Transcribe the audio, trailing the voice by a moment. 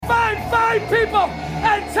5 people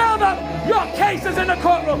and tell them your case is in the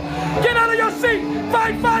courtroom. Get out of your seat,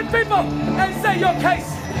 find 5 people and say your case,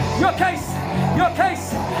 your case, your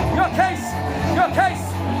case, your case, your case,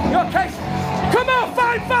 your case. Come on,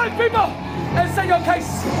 find 5 people and say your case.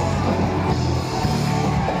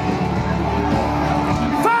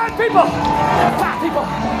 5 people, 5 people,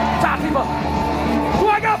 5 people. Do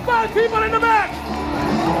I got 5 people in the back?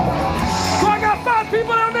 Do I got 5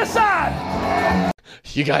 people on this side?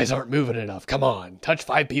 You guys aren't moving enough. Come on, touch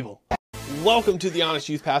 5 people. Welcome to the Honest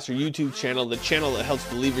Youth Pastor YouTube channel, the channel that helps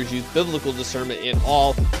believers use biblical discernment in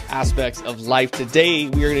all aspects of life. Today,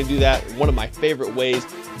 we are going to do that one of my favorite ways,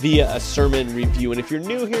 via a sermon review. And if you're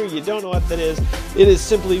new here, you don't know what that is, it is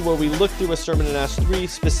simply where we look through a sermon and ask 3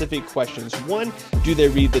 specific questions. 1, do they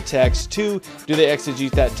read the text? 2, do they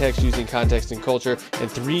exegete that text using context and culture? And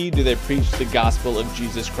 3, do they preach the gospel of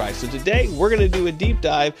Jesus Christ? So today, we're going to do a deep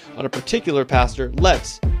dive on a particular pastor.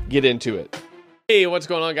 Let's get into it. Hey, what's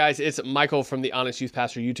going on, guys? It's Michael from the Honest Youth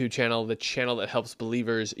Pastor YouTube channel, the channel that helps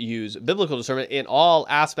believers use biblical discernment in all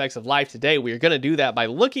aspects of life. Today, we are going to do that by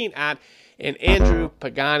looking at an Andrew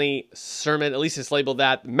Pagani sermon. At least it's labeled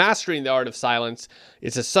that, Mastering the Art of Silence.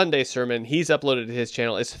 It's a Sunday sermon. He's uploaded to his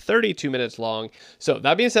channel. It's 32 minutes long. So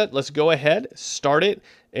that being said, let's go ahead, start it,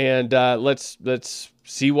 and let's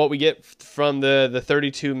see what we get from the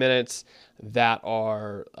 32 minutes that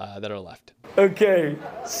are left. Okay,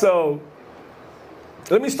 so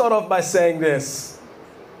let me start off by saying this.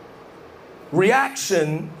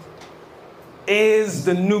 Reaction is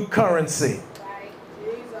the new currency.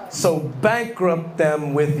 So bankrupt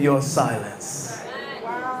them with your silence.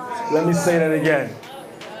 Let me say that again.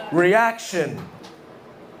 Reaction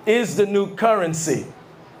is the new currency.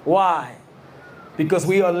 Why? Because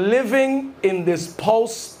we are living in this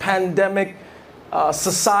post-pandemic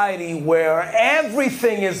society where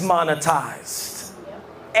everything is monetized.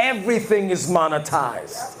 Everything is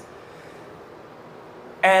monetized.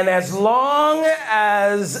 And as long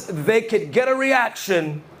as they could get a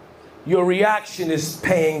reaction, your reaction is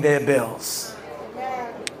paying their bills.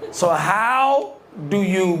 So how do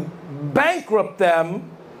you bankrupt them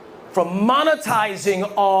from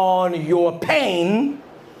monetizing on your pain?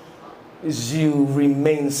 Is you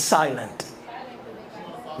remain silent.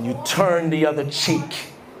 You turn the other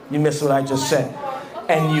cheek. You missed what I just said.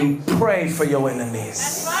 And you pray for your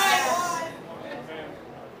enemies.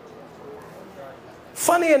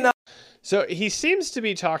 Funny enough. So he seems to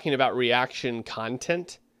be talking about reaction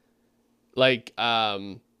content. Like, I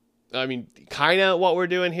mean, kind of what we're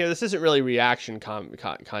doing here. This isn't really reaction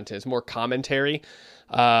content. It's more commentary.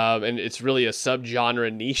 And it's really a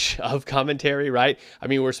subgenre niche of commentary, right? I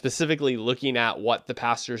mean, we're specifically looking at what the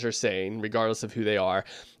pastors are saying, regardless of who they are,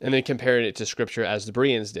 and then comparing it to scripture as the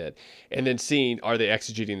Bereans did, and then seeing, are they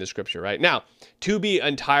exegeting the scripture, right? Now, to be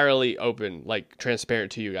entirely open, like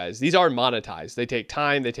transparent to you guys, these are monetized. They take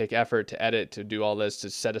time, they take effort to edit, to do all this, to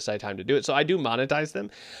set aside time to do it. So I do monetize them.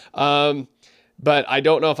 But I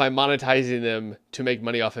don't know if I'm monetizing them to make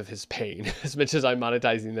money off of his pain as much as I'm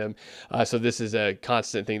monetizing them. So this is a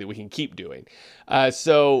constant thing that we can keep doing.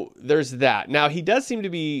 So there's that. Now, he does seem to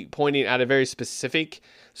be pointing at a very specific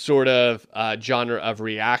sort of genre of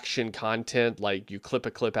reaction content, like you clip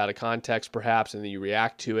a clip out of context, perhaps, and then you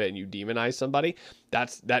react to it and you demonize somebody.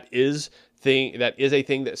 That is a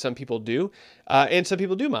thing that some people do, and some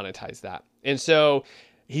people do monetize that. And so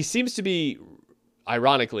he seems to be,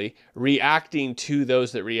 ironically, reacting to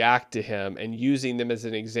those that react to him and using them as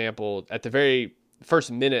an example at the very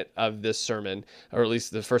first minute of this sermon, or at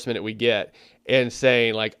least the first minute we get, and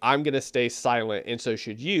saying, like, I'm going to stay silent, and so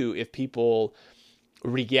should you, if people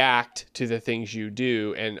react to the things you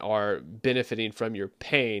do and are benefiting from your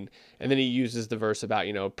pain. And then he uses the verse about,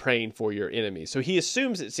 praying for your enemies. So he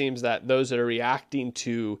assumes, it seems, that those that are reacting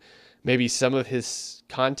to maybe some of his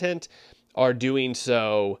content are doing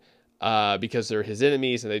so because they're his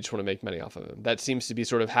enemies and they just want to make money off of him. That seems to be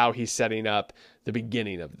sort of how he's setting up the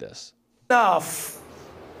beginning of this. Enough.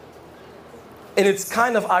 And it's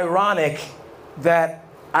kind of ironic that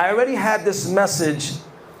I already had this message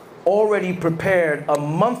already prepared a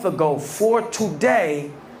month ago for today.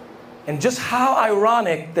 And just how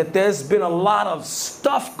ironic that there's been a lot of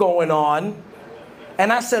stuff going on.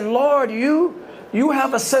 And I said, Lord, you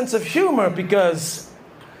have a sense of humor because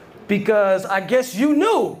I guess you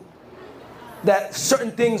knew that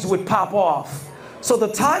certain things would pop off. So the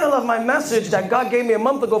title of my message that God gave me a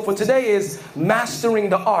month ago for today is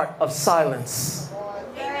Mastering the Art of Silence.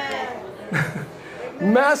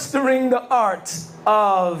 Mastering the Art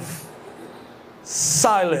of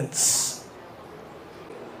Silence.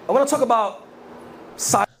 I want to talk about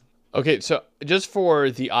silence. Okay, so just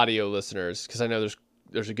for the audio listeners, because I know there's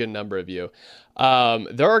there's a good number of you.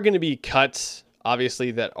 There are going to be cuts,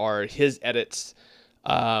 obviously, that are his edits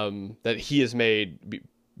that he has made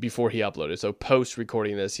before he uploaded. So post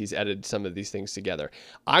recording this, he's edited some of these things together.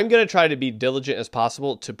 I'm going to try to be diligent as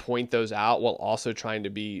possible to point those out while also trying to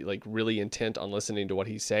be like really intent on listening to what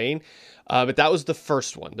he's saying. But that was the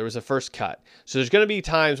first one. There was a first cut. So there's going to be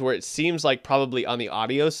times where it seems like probably on the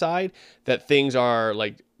audio side that things are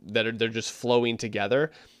like they're just flowing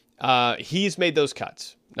together. He's made those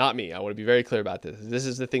cuts, not me. I want to be very clear about this. This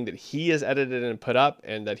is the thing that he has edited and put up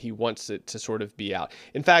and that he wants it to sort of be out.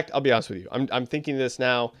 In fact, I'll be honest with you. I'm thinking this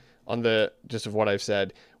now on the just of what I've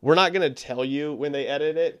said. We're not going to tell you when they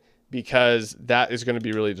edit it because that is going to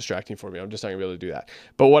be really distracting for me. I'm just not going to be able to do that.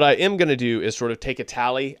 But what I am going to do is sort of take a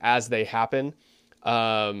tally as they happen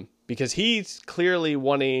because he's clearly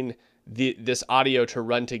wanting this audio to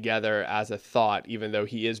run together as a thought, even though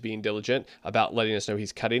he is being diligent about letting us know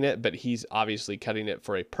he's cutting it, but he's obviously cutting it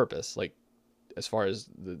for a purpose, like as far as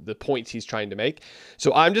the points he's trying to make.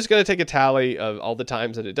 So I'm just going to take a tally of all the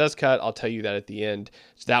times that it does cut. I'll tell you that at the end.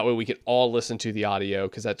 So that way we can all listen to the audio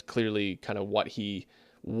because that's clearly kind of what he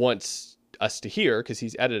wants us to hear because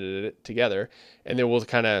he's edited it together. And then we'll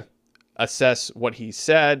kind of assess what he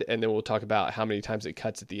said, and then we'll talk about how many times it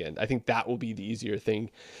cuts at the end. I think that will be the easier thing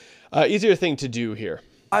to do here.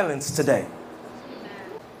 Silence today.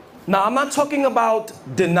 Now, I'm not talking about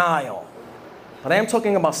denial, but I am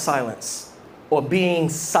talking about silence or being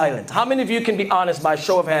silent. How many of you can be honest by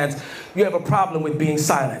show of hands, you have a problem with being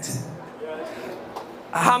silent?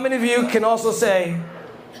 How many of you can also say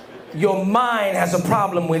your mind has a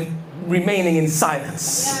problem with remaining in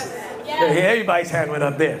silence? Everybody's hand went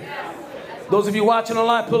up there. Those of you watching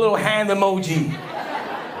online, put a little hand emoji.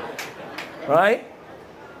 Right?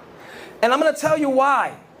 And I'm going to tell you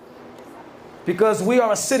why. Because we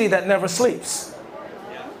are a city that never sleeps.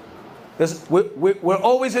 We're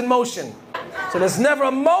always in motion. So there's never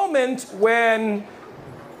a moment when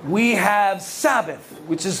we have Sabbath,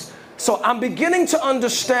 which is, so I'm beginning to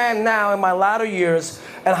understand now in my latter years,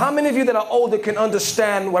 and how many of you that are older can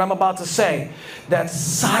understand what I'm about to say, that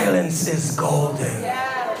silence is golden.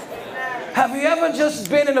 Have you ever just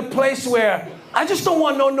been in a place where I just don't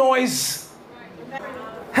want no noise?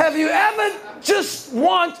 Have you ever just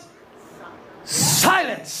want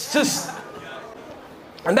silence?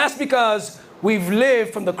 And that's because we've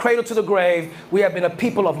lived from the cradle to the grave. We have been a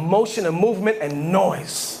people of motion and movement and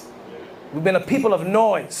noise. We've been a people of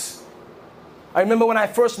noise. I remember when I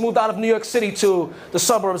first moved out of New York City to the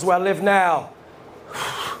suburbs where I live now.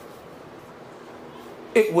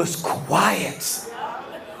 It was quiet.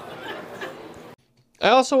 I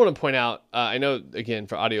also want to point out, I know, again,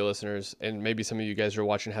 for audio listeners, and maybe some of you guys are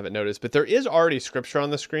watching haven't noticed, but there is already scripture on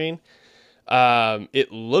the screen.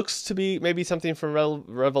 It looks to be maybe something from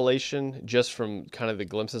Revelation, just from kind of the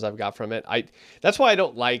glimpses I've got from it. That's why I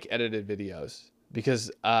don't like edited videos, because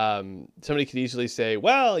somebody could easily say,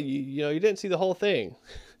 well, you didn't see the whole thing.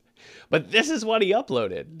 But this is what he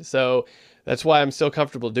uploaded. So that's why I'm still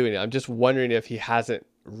comfortable doing it. I'm just wondering if he hasn't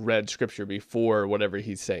read scripture before whatever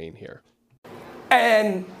he's saying here.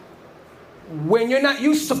 And when you're not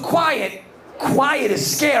used to quiet, quiet is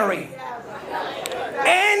scary.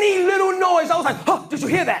 Any little noise, I was like, huh, did you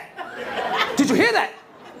hear that? Did you hear that?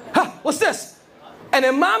 Huh, what's this? And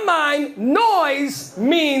in my mind, noise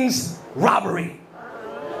means robbery.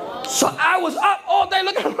 So I was up all day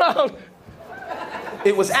looking around.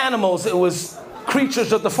 It was animals, it was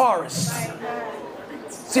creatures of the forest.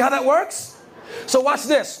 See how that works? So watch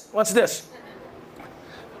this, watch this.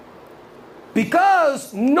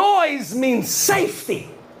 Because noise means safety,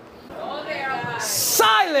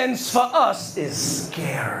 silence for us is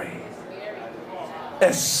scary.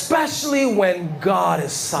 Especially when God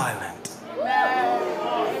is silent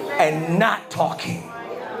and not talking.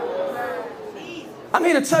 I'm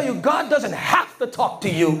here to tell you, God doesn't have to talk to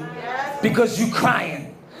you because you're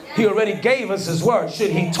crying. He already gave us His word.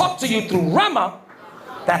 Should He talk to you through Rama,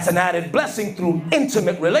 that's an added blessing through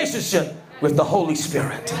intimate relationship with the Holy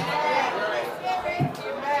Spirit.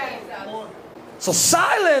 So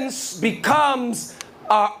silence becomes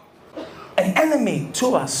an enemy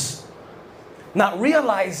to us. Not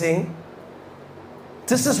realizing,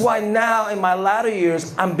 this is why now in my latter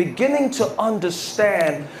years, I'm beginning to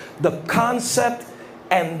understand the concept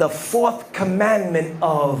and the fourth commandment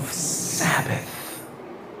of Sabbath.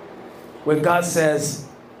 Where God says,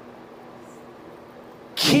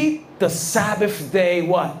 keep the Sabbath day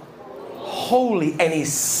what? Holy, and He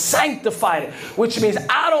sanctified it, which means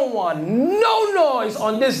I don't want no noise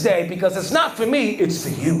on this day because it's not for me, it's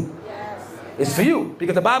for you. It's for you,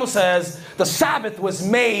 because the Bible says the Sabbath was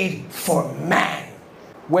made for man,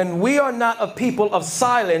 when we are not a people of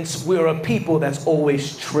silence, we're a people that's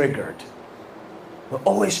always triggered. We're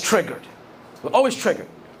always triggered. We're always triggered,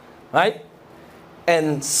 right?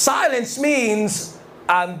 And silence means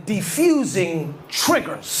I'm diffusing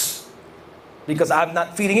triggers because I'm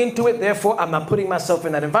not feeding into it. Therefore, I'm not putting myself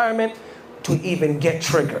in that environment to even get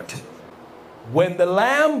triggered. When the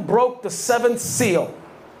Lamb broke the seventh seal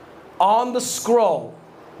on the scroll,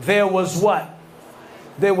 there was what?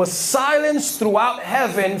 There was silence throughout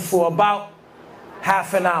heaven for about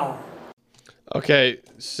half an hour. Okay,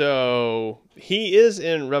 so he is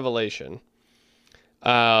in Revelation.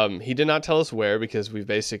 He did not tell us where because we've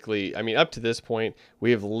basically, I mean, up to this point,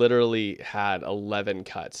 we have literally had 11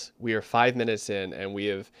 cuts. We are 5 minutes in and we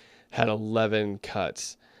have had 11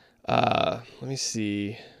 cuts. Let me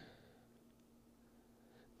see.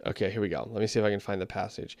 Okay, here we go. Let me see if I can find the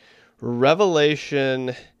passage.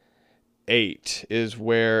 Revelation 8 is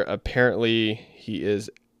where apparently he is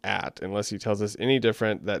at, unless he tells us any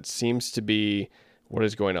different. That seems to be what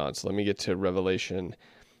is going on. So let me get to Revelation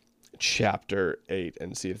chapter 8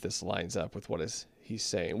 and see if this lines up with what he's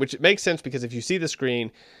saying, which makes sense because if you see the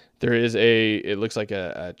screen, there is it looks like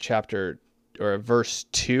a chapter or a verse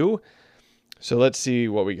 2. So let's see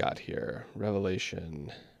what we got here.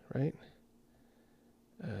 Revelation, right?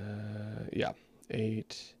 Yeah,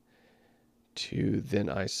 8 2. Then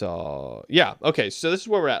I saw, yeah. Okay, so this is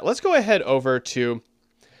where we're at. Let's go ahead over to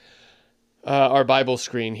our Bible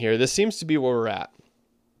screen here. This seems to be where we're at.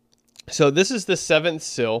 So this is the seventh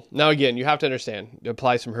seal. Now, again, you have to understand,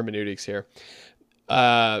 apply some hermeneutics here.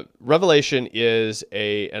 Revelation is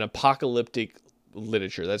an apocalyptic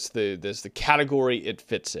literature. That's the category it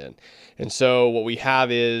fits in. And so what we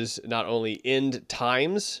have is not only end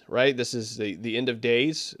times, right? This is the end of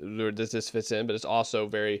days where this fits in, but it's also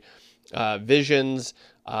very visions,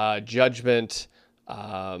 judgment.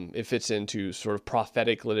 It fits into sort of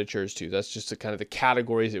prophetic literatures too. That's just the kind of the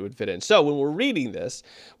categories it would fit in. So when we're reading this,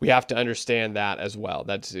 we have to understand that as well.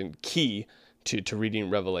 That's key to reading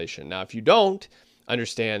Revelation. Now, if you don't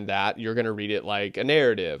understand that, you're going to read it like a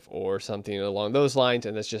narrative or something along those lines,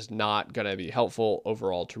 and that's just not going to be helpful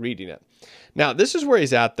overall to reading it. Now, this is where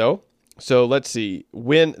he's at, though. So let's see.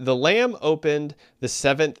 When the Lamb opened the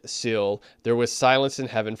seventh seal, there was silence in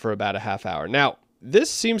heaven for about a half hour. Now,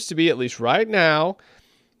 this seems to be, at least right now,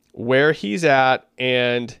 where he's at,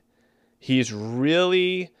 and he's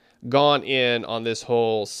really gone in on this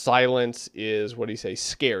whole silence is, what do you say,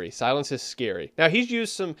 scary. Silence is scary. Now, he's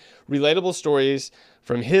used some relatable stories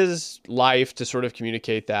from his life to sort of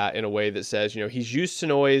communicate that in a way that says, he's used to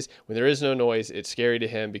noise. When there is no noise, it's scary to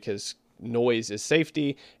him because noise is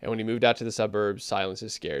safety. And when he moved out to the suburbs, silence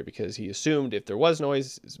is scary because he assumed if there was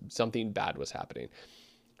noise, something bad was happening.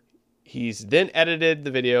 He's then edited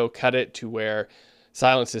the video, cut it to where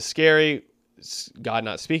silence is scary. God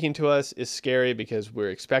not speaking to us is scary because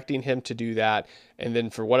we're expecting him to do that. And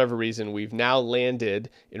then for whatever reason, we've now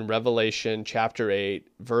landed in Revelation chapter 8,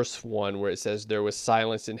 verse 1, where it says there was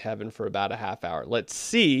silence in heaven for about a half hour. Let's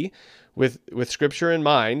see with scripture in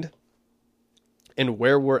mind and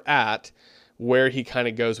where we're at, where he kind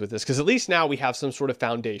of goes with this. Because at least now we have some sort of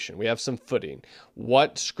foundation. We have some footing.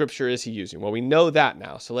 What scripture is he using? Well, we know that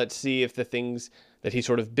now. So let's see if the things that he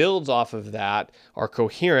sort of builds off of that are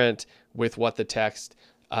coherent with what the text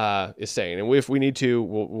is saying. And if we need to,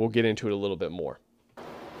 we'll get into it a little bit more.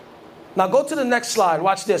 Now go to the next slide.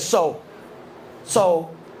 Watch this.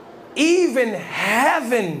 So even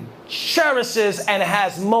heaven cherishes and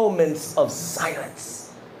has moments of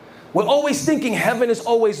silence. We're always thinking heaven is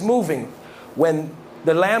always moving. When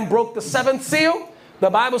the Lamb broke the seventh seal, the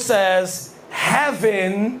Bible says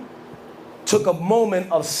heaven took a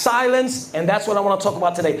moment of silence, and that's what I want to talk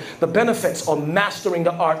about today, the benefits of mastering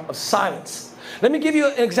the art of silence. Let me give you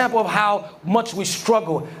an example of how much we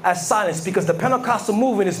struggle at silence, because the Pentecostal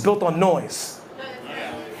movement is built on noise.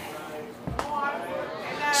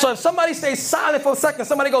 So if somebody stays silent for a second,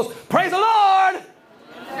 somebody goes, "Praise the Lord,"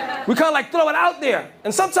 we kind of like throw it out there.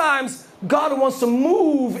 And sometimes God wants to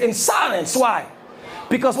move in silence. Why?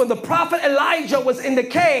 Because when the prophet Elijah was in the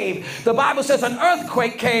cave, the Bible says an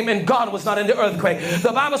earthquake came and God was not in the earthquake.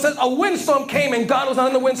 The Bible says a windstorm came and God was not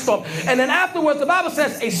in the windstorm. And then afterwards, the Bible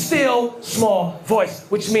says a still small voice,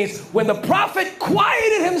 which means when the prophet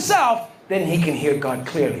quieted himself, then he can hear God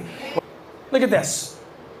clearly. Look at this.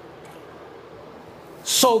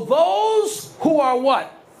 So those who are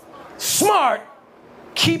what? Smart,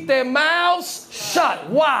 keep their mouths shut.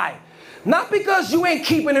 Why? Not because you ain't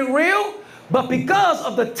keeping it real, but because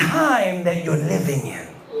of the time that you're living in.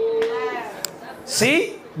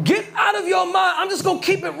 See? Get out of your mind. I'm just going to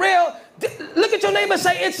keep it real. Look at your neighbor and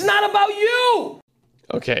say, it's not about you.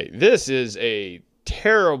 Okay, this is a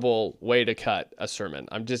terrible way to cut a sermon.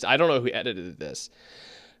 I don't know who edited this.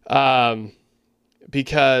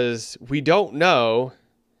 Because we don't know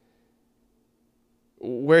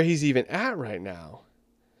where he's even at right now.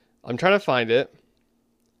 I'm trying to find it.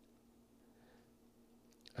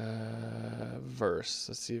 Verse.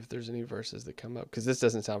 Let's see if there's any verses that come up, because this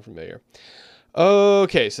doesn't sound familiar.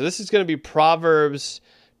 Okay, so this is going to be Proverbs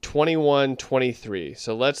 21:23.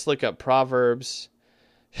 So let's look up Proverbs.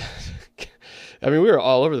 I mean, we were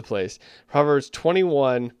all over the place. Proverbs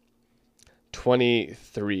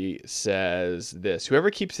 21:23 says this: whoever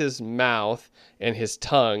keeps his mouth and his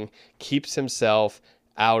tongue keeps himself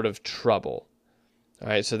out of trouble. All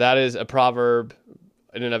right, so that is a proverb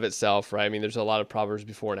in and of itself, right? I mean, there's a lot of proverbs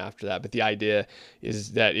before and after that, but the idea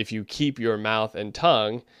is that if you keep your mouth and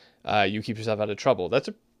tongue, you keep yourself out of trouble. That's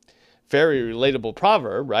a very relatable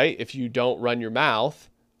proverb, right? If you don't run your mouth,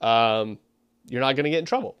 you're not going to get in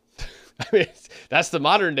trouble. I mean, that's the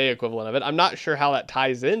modern day equivalent of it. I'm not sure how that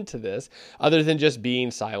ties into this, other than just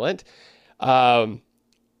being silent.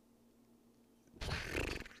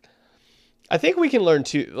 I think we can learn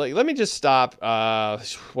to, like, let me just stop.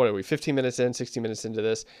 What are we, 15 minutes in, 16 minutes into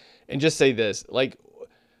this, and just say this: like,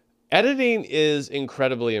 editing is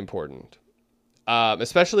incredibly important,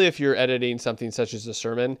 especially if you're editing something such as a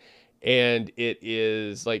sermon. And it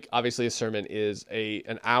is, like, obviously a sermon is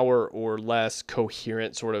an hour or less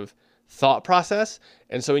coherent sort of thought process.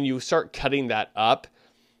 And so when you start cutting that up,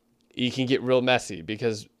 you can get real messy,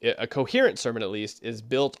 because a coherent sermon, at least, is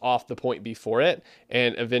built off the point before it.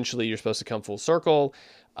 And eventually you're supposed to come full circle.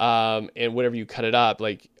 And whenever you cut it up,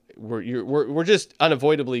 like, we're just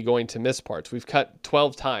unavoidably going to miss parts. We've cut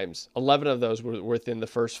 12 times. 11 of those were within the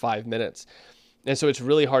first 5 minutes. And so it's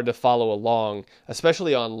really hard to follow along,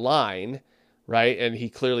 especially online, right? And he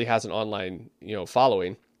clearly has an online,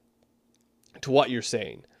 following to what you're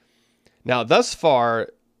saying. Now, thus far,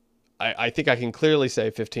 I think I can clearly say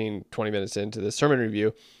 15, 20 minutes into this sermon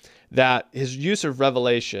review that his use of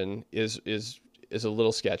revelation is a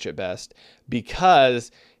little sketch at best, because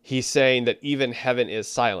he's saying that even heaven is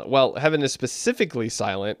silent. Well, heaven is specifically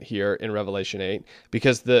silent here in Revelation 8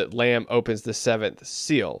 because the Lamb opens the 7th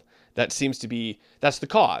seal. That seems to be, that's the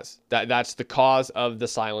cause. That's the cause of the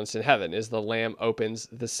silence in heaven, is the Lamb opens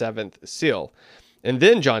the 7th seal. And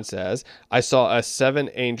then John says, I saw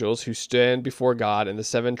 7 angels who stand before God, and the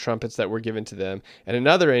 7 trumpets that were given to them. And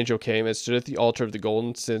another angel came and stood at the altar of the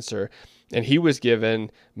golden censer, and he was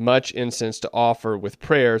given much incense to offer with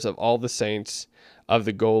prayers of all the saints of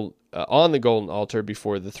the gold on the golden altar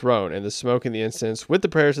before the throne. And the smoke and the incense with the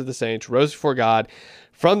prayers of the saints rose before God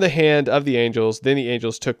from the hand of the angels. Then the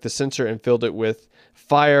angels took the censer and filled it with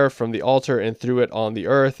fire from the altar and threw it on the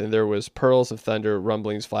earth. And there was pearls of thunder,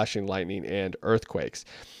 rumblings, flashing lightning, and earthquakes.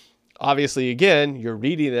 Obviously, again, you're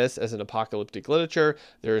reading this as an apocalyptic literature.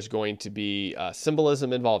 There's going to be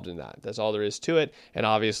symbolism involved in that. That's all there is to it. And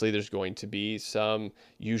obviously, there's going to be some,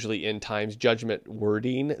 usually end times judgment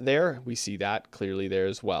wording there. We see that clearly there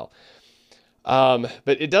as well. But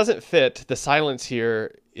it doesn't fit. The silence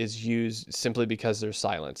here is used simply because there's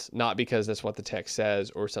silence, not because that's what the text says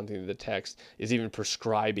or something that the text is even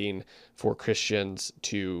prescribing for Christians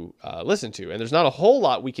to listen to. And there's not a whole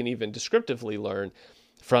lot we can even descriptively learn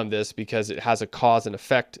from this, because it has a cause and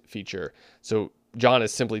effect feature. So John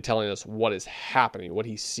is simply telling us what is happening, what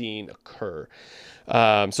he's seeing occur.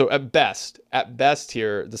 So at best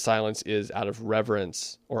here, the silence is out of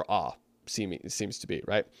reverence or awe, it seems to be,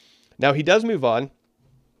 right? Now he does move on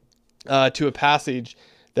to a passage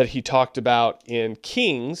that he talked about in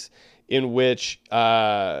Kings, in which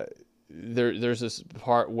there's this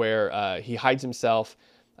part where he hides himself,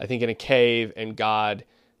 I think, in a cave, and God,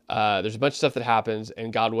 there's a bunch of stuff that happens,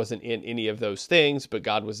 and God wasn't in any of those things, but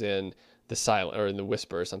God was in the silent, or in the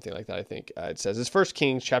whisper, or something like that. I think it says it's 1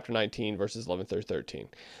 Kings chapter 19, verses 11 through 13.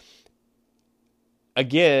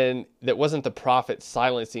 Again, that wasn't the prophet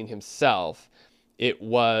silencing himself. It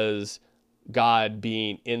was God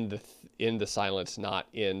being in the silence, not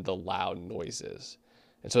in the loud noises.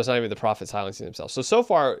 And so it's not even the prophet silencing himself. So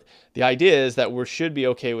far, the idea is that we should be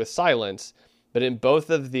okay with silence, but in both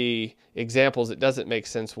of the examples, it doesn't make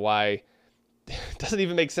sense why. It doesn't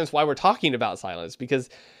even make sense why we're talking about silence, because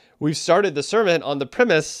we've started the sermon on the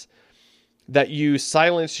premise that you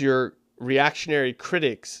silence your reactionary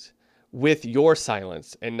critics with your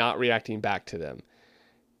silence and not reacting back to them.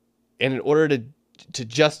 And in order to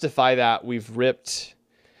justify that, we've ripped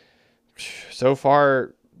so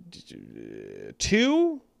far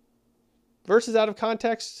 2 verses out of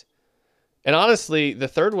context. And honestly, the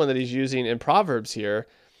third one that he's using in Proverbs here,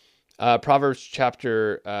 Proverbs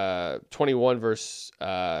chapter 21, verse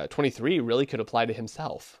 23, really could apply to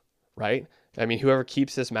himself, right? I mean, whoever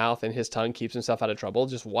keeps his mouth and his tongue keeps himself out of trouble.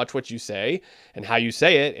 Just watch what you say and how you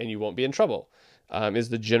say it, and you won't be in trouble, is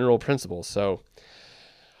the general principle. So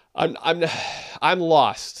I'm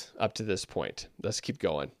lost up to this point. Let's keep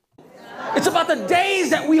going. It's about the days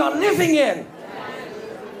that we are living in.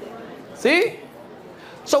 See?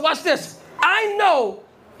 So watch this. I know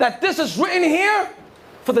that this is written here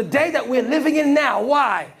for the day that we're living in now.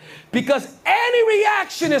 Why? Because any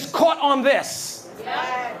reaction is caught on this.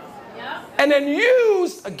 Yeah. And then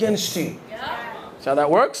used against you. Yeah. See how that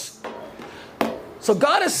works? So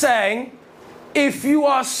God is saying, if you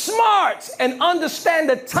are smart and understand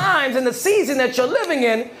the times and the season that you're living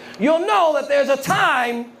in, you'll know that there's a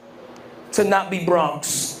time to not be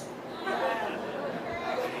Bronx.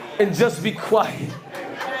 And just be quiet.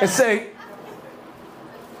 And say,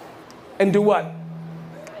 and do what?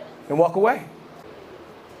 And walk away.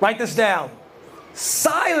 Write this down.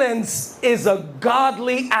 Silence is a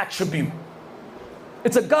godly attribute.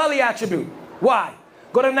 It's a godly attribute. Why?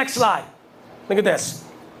 Go to the next slide. Look at this.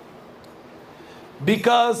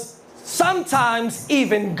 Because sometimes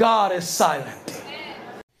even God is silent.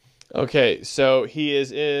 Okay, so he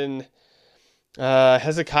is in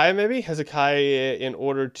Hezekiah, maybe? Hezekiah in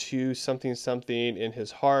order to something in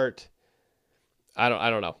his heart. I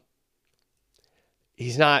don't know.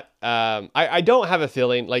 He's not, I don't have a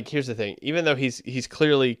feeling, like, here's the thing. Even though he's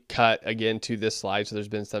clearly cut again to this slide, so there's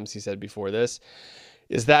been some he said before this,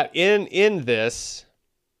 is that in this,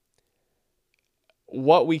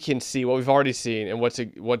 what we can see, what we've already seen, and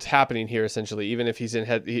what's happening here essentially, even if he's in,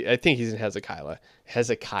 I think he's in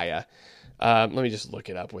Hezekiah. Let me just look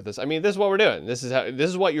it up with this. I mean, this is what we're doing. This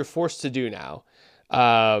is what you're forced to do now.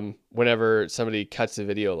 Whenever somebody cuts a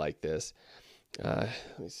video like this. Let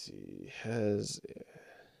me see.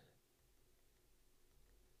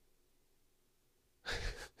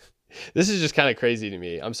 This is just kind of crazy to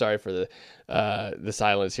me. I'm sorry for the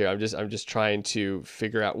silence here. I'm just trying to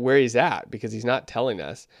figure out where he's at, because he's not telling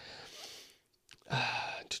us.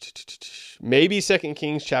 Maybe 2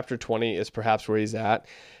 Kings chapter 20 is perhaps where he's at.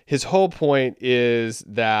 His whole point is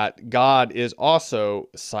that God is also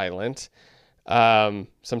silent.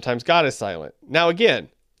 Sometimes God is silent. Now again,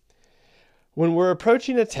 when we're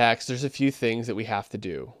approaching a text, there's a few things that we have to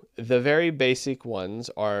do. The very basic ones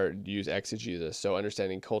are use exegesis, so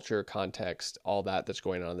understanding culture, context, all that's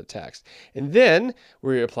going on in the text. And then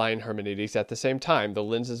we're applying hermeneutics at the same time, the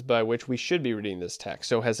lenses by which we should be reading this text.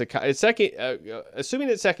 So Hezekiah, assuming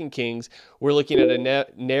it's 2 Kings, we're looking at a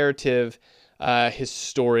narrative,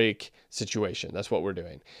 historic situation. That's what we're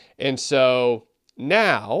doing. And so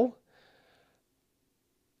now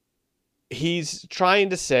he's trying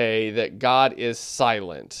to say that God is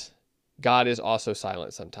silent. God is also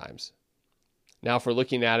silent sometimes. Now, if we're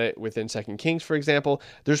looking at it within 2 Kings, for example,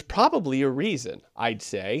 there's probably a reason, I'd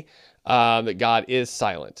say, that God is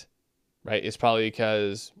silent, right? It's probably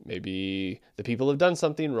because maybe the people have done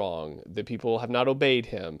something wrong. The people have not obeyed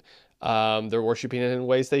him. They're worshiping in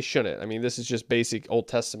ways they shouldn't. I mean, this is just basic Old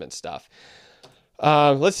Testament stuff.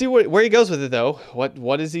 Let's see where he goes with it, though.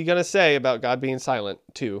 What is he going to say about God being silent,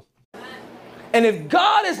 too? And if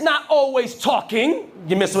God is not always talking,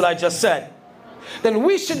 you missed what I just said, then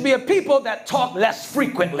we should be a people that talk less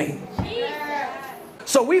frequently.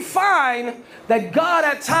 So we find that God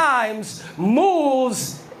at times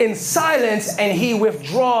moves in silence and he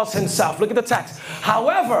withdraws himself. Look at the text.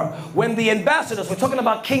 However, when the ambassadors, we're talking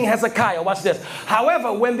about King Hezekiah, watch this.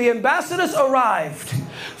 However, when the ambassadors arrived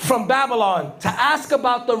from Babylon to ask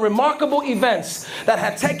about the remarkable events that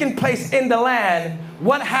had taken place in the land,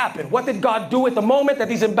 what happened? What did God do at the moment that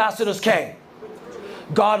these ambassadors came?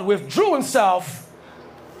 God withdrew himself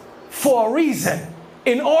for a reason.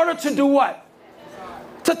 In order to do what?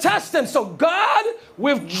 To test them. So God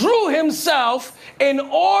withdrew himself in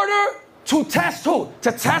order to test who?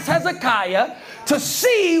 To test Hezekiah, to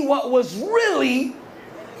see what was really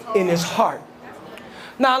in his heart.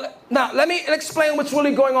 Now let me explain what's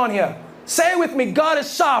really going on here. Say it with me. God is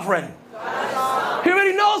sovereign. He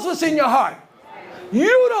already knows what's in your heart.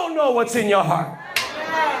 You don't know what's in your heart.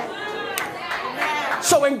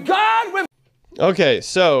 So when God... Okay,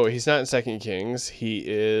 so he's not in 2 Kings. He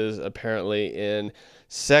is apparently in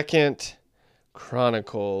 2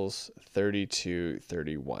 Chronicles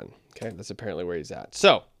 32:31. Okay, that's apparently where he's at.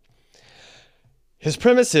 So his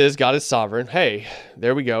premise is God is sovereign. Hey,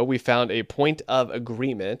 there we go. We found a point of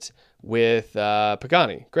agreement with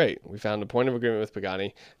Pagani. Great. We found a point of agreement with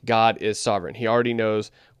Pagani. God is sovereign. He already knows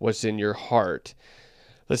what's in your heart.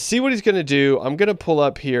 Let's see what he's going to do. I'm going to pull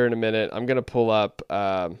up here in a minute. I'm going to pull up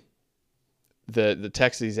the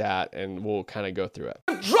text he's at, and we'll kind of go through it.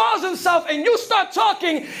 Draws himself and you start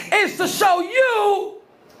talking is to show you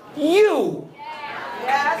you.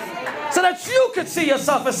 So that you could see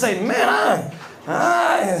yourself and say, man,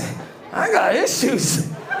 I got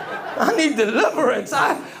issues. I need deliverance.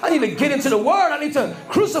 I need to get into the word. I need to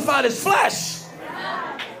crucify this flesh.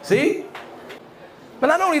 See? But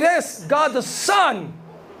not only this, God the Son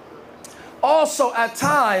also at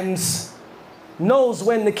times knows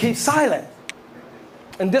when to keep silent.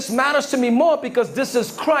 And this matters to me more because this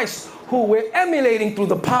is Christ who we're emulating through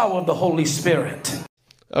the power of the Holy Spirit.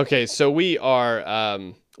 Okay, so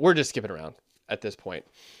we're just skipping around at this point.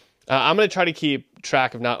 I'm going to try to keep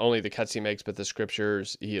track of not only the cuts he makes, but the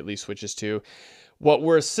scriptures he at least switches to. What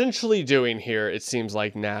we're essentially doing here, it seems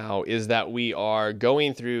like now, is that we are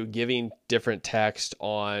going through giving different text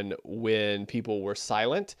on when people were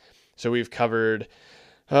silent. So we've covered,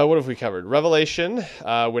 what have we covered? Revelation,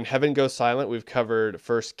 when heaven goes silent. We've covered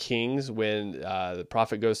 1 Kings, when the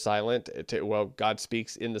prophet goes silent. God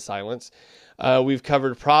speaks in the silence. We've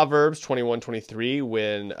covered Proverbs 21:23,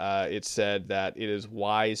 when it said that it is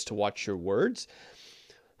wise to watch your words.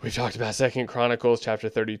 We've talked about 2 Chronicles chapter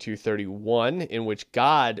 32:31, in which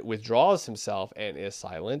God withdraws himself and is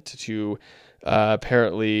silent to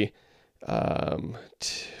apparently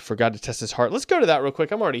for God to test his heart. Let's go to that real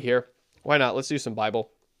quick. I'm already here. Why not? Let's do some Bible.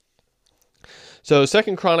 So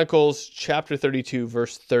 2 Chronicles chapter 32,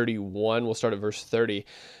 verse 31. We'll start at verse 30.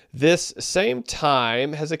 This same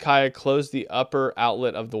time, Hezekiah closed the upper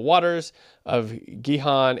outlet of the waters of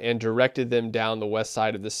Gihon and directed them down the west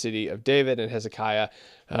side of the city of David. And Hezekiah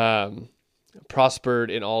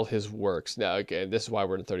prospered in all his works. Now, again, this is why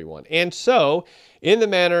we're in 31. And so, in the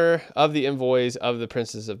manner of the envoys of the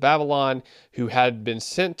princes of Babylon, who had been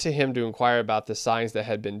sent to him to inquire about the signs that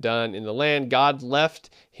had been done in the land, God left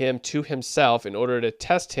him to himself in order to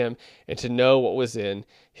test him and to know what was in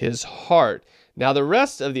his heart. Now the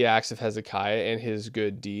rest of the acts of Hezekiah and his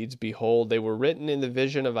good deeds, behold, they were written in the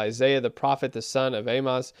vision of Isaiah the prophet, the son of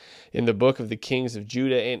Amoz, in the book of the kings of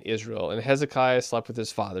Judah and Israel. And Hezekiah slept with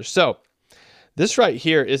his fathers. So, this right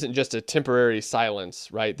here isn't just a temporary silence,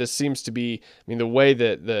 right? This seems to be, the way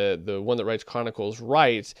that the one that writes Chronicles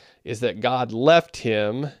writes is that God left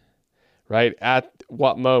him, right, at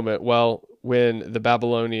what moment? Well, when the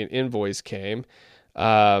Babylonian envoys came, he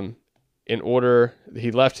left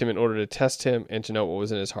him in order to test him and to know what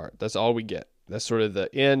was in his heart. That's all we get. That's sort of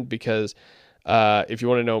the end, because if you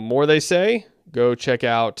want to know more, they say, go check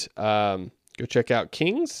out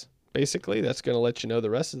Kings. Basically, that's going to let you know the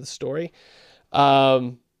rest of the story.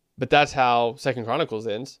 But that's how 2 Chronicles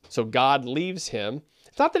ends. So God leaves him.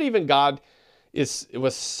 It's not that even God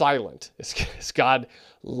was silent. It's God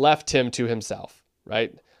left him to himself,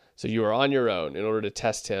 right? So you are on your own in order to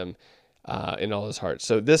test him in all his heart.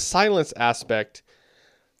 So this silence aspect,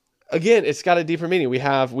 again, it's got a deeper meaning. We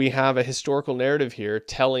have a historical narrative here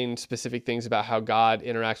telling specific things about how God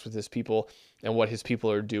interacts with his people and what his people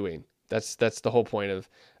are doing. That's the whole point of,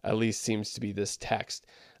 at least seems to be, this text.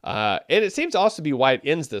 And it seems to also be why it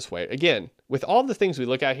ends this way. Again, with all the things we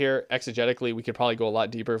look at here, exegetically, we could probably go a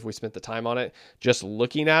lot deeper if we spent the time on it, just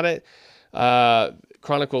looking at it. 2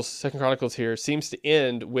 Chronicles here seems to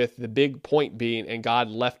end with the big point being, and God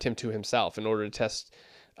left him to himself in order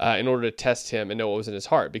to test him and know what was in his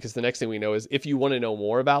heart. Because the next thing we know is, if you want to know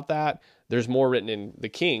more about that, there's more written in the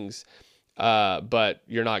Kings. But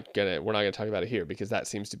we're not gonna talk about it here, because that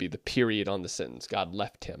seems to be the period on the sentence. God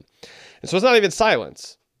left him. And so it's not even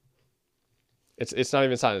silence. It's not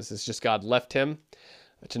even silence. It's just God left him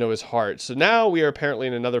to know his heart. So now we are apparently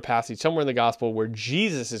in another passage somewhere in the gospel where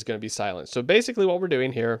Jesus is going to be silent. So basically what we're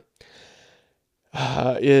doing here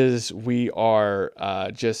is we are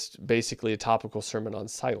just basically a topical sermon on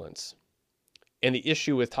silence. And the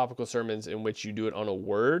issue with topical sermons in which you do it on a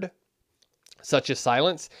word, such as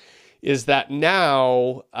silence, is that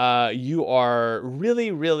now you are really,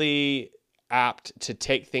 really apt to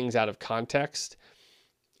take things out of context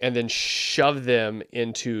and then shove them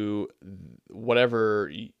into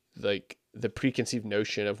whatever, like, the preconceived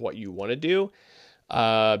notion of what you want to do,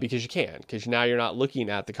 because you can. Because now you're not looking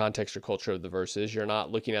at the context or culture of the verses. You're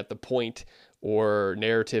not looking at the point or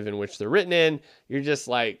narrative in which they're written in. You're just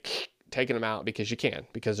like taking them out because you can.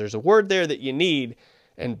 Because there's a word there that you need,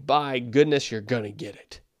 and by goodness, you're going to get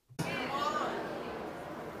it.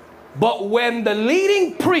 But when the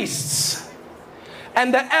leading priests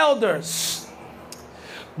and the elders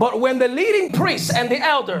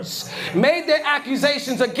made their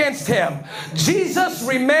accusations against him, Jesus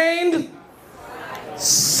remained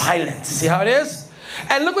silent. See how it is?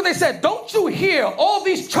 And look what they said. Don't you hear all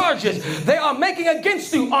these charges they are making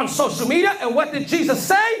against you on social media? And what did Jesus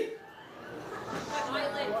say?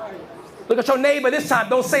 Look at your neighbor this time.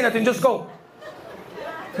 Don't say nothing. Just go.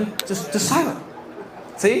 Just silent.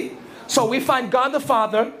 See? So we find God the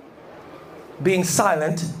Father being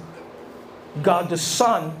silent, God the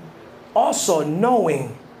Son also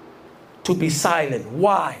knowing to be silent.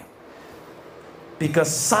 Why?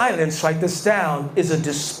 Because silence, write this down, is a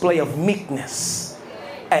display of meekness.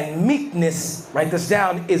 And meekness, write this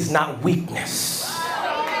down, is not weakness.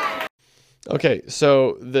 Okay,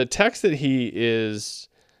 so the text that he is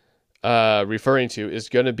referring to is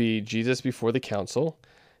going to be Jesus before the council.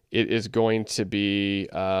 It is going to be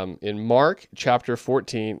in Mark chapter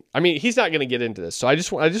 14. I mean, he's not going to get into this, so I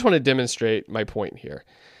just want to demonstrate my point here.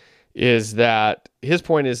 Is that his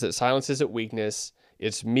point is that silence isn't weakness,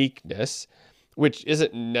 it's meekness, which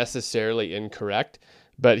isn't necessarily incorrect,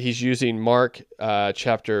 but he's using Mark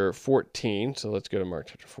chapter 14. So let's go to Mark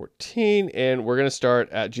chapter 14, and we're going to start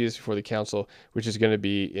at Jesus before the council, which is going to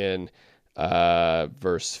be in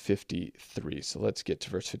verse 53. So let's get to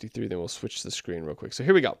verse 53, then we'll switch the screen real quick. So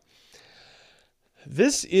here we go.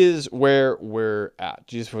 This is where we're at,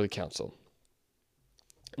 Jesus before the council.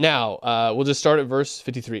 Now, we'll just start at verse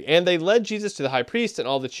 53. And they led Jesus to the high priest, and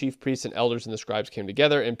all the chief priests and elders and the scribes came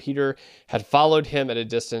together, and Peter had followed him at a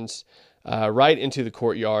distance right into the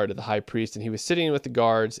courtyard of the high priest, and he was sitting with the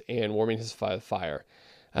guards and warming his fire.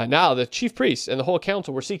 Now the chief priests and the whole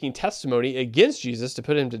council were seeking testimony against Jesus to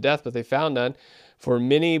put him to death, but they found none, for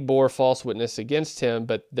many bore false witness against him,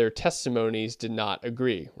 but their testimonies did not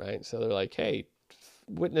agree, right? So they're like, hey,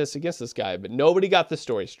 witness against this guy, but nobody got the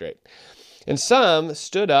story straight. And some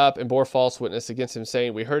stood up and bore false witness against him,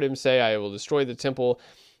 saying, we heard him say, I will destroy the temple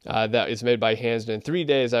that is made by hands, and in 3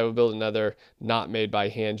 days I will build another not made by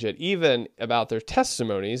hands. Yet even about their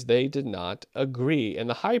testimonies they did not agree. And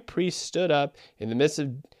the high priest stood up in the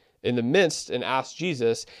midst and asked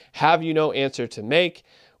Jesus, have you no answer to make?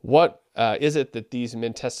 What is it that these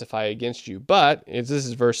men testify against you? But this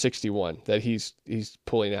is verse 61 that he's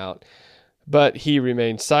pulling out. But he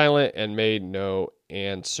remained silent and made no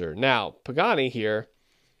answer. Now, Pagani here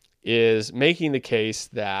is making the case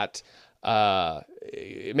that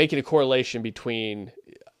making a correlation between,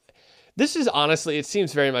 this is honestly, it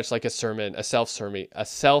seems very much like a sermon, a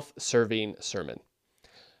self-serving sermon.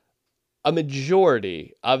 A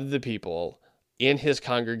majority of the people in his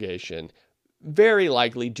congregation very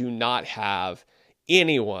likely do not have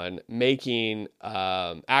anyone making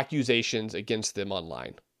accusations against them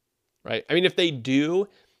online, right? I mean, if they do,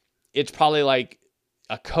 it's probably like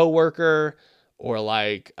a coworker or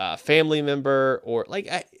like a family member, or like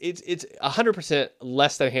it's 100%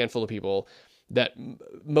 less than a handful of people that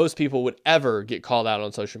most people would ever get called out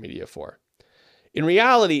on social media for. In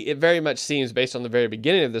reality, it very much seems, based on the very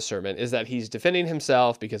beginning of the sermon, is that he's defending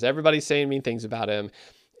himself because everybody's saying mean things about him,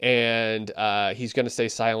 and he's going to stay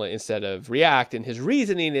silent instead of react. And his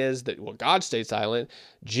reasoning is that, well, God stayed silent,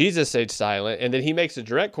 Jesus stayed silent, and then he makes a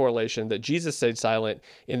direct correlation that Jesus stayed silent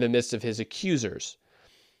in the midst of his accusers.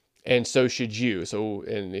 And so should you. So,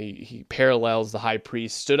 and he parallels the high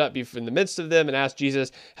priest stood up in the midst of them and asked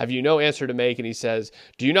Jesus, have you no answer to make? And he says,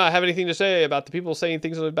 do you not have anything to say about the people saying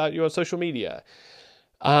things about you on social media?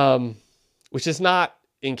 Which is not,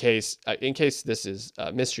 in case this is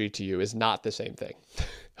a mystery to you, is not the same thing.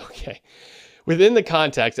 Okay. Within the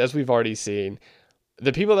context, as we've already seen,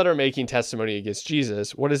 the people that are making testimony against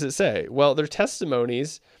Jesus, what does it say? Well, their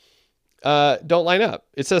testimonies don't line up.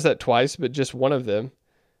 It says that twice, but just one of them,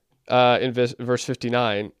 in verse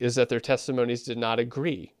 59, is that their testimonies did not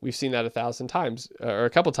agree. We've seen that 1,000 times, or a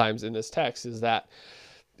couple times in this text, is that,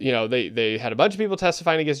 you know, they had a bunch of people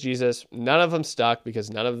testifying against Jesus. None of them stuck because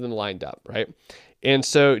none of them lined up, right? And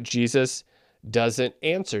so Jesus doesn't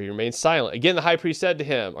answer. He remains silent. Again, the high priest said to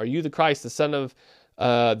him, are you the Christ, the Son of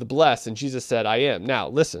the Blessed? And Jesus said, I am. Now,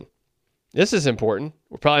 listen, this is important.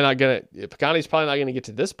 Pagani's probably not going to get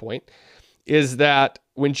to this point, is that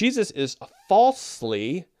when Jesus is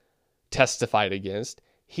falsely testified against,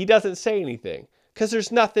 he doesn't say anything because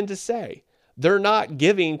there's nothing to say. They're not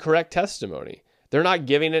giving correct testimony. They're not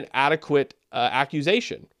giving an adequate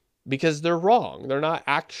accusation because they're wrong. They're not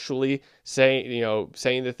actually saying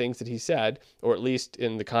the things that he said, or at least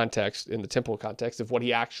in the context, in the temple context of what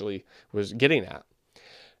he actually was getting at.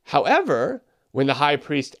 However, when the high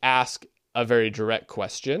priest asked a very direct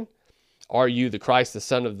question, are you the Christ, the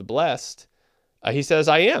Son of the Blessed? He says,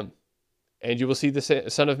 I am. And you will see the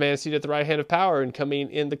Son of Man seated at the right hand of power and coming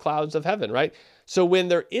in the clouds of heaven, right? So when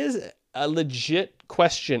there is a legit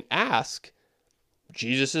question asked,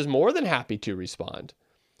 Jesus is more than happy to respond.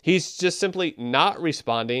 He's just simply not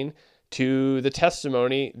responding to the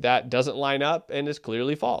testimony that doesn't line up and is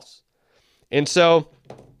clearly false. And so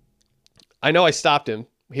I know I stopped him.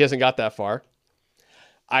 He hasn't got that far.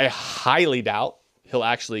 I highly doubt he'll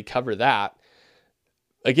actually cover that.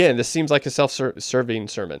 again, this seems like a self-serving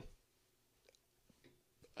sermon.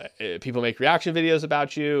 People make reaction videos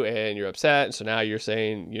about you and you're upset. And so now you're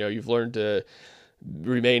saying, you've learned to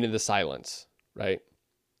remain in the silence, right?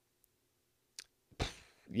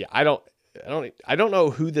 Yeah, I don't know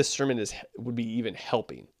who this sermon would be even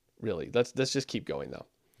helping, really. Let's just keep going though.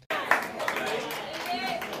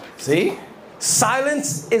 See?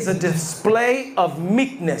 Silence is a display of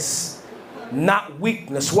meekness, not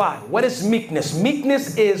weakness. Why? What is meekness?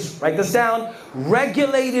 Meekness is, write this down,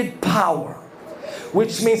 regulated power,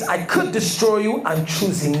 which means I could destroy you, I'm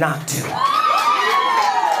choosing not to.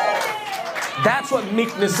 That's what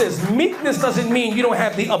meekness is. Meekness doesn't mean you don't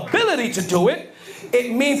have the ability to do it.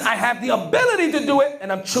 It means I have the ability to do it,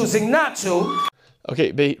 and I'm choosing not to.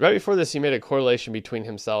 Okay, but right before this, he made a correlation between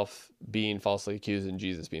himself being falsely accused and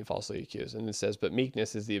Jesus being falsely accused. And it says, but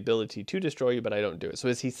meekness is the ability to destroy you, but I don't do it. So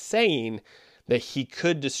is he saying that he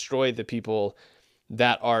could destroy the people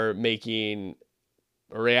that are making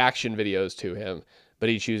reaction videos to him, but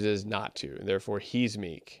he chooses not to, and therefore he's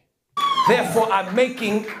meek? Therefore, I'm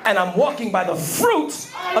making and I'm walking by the fruit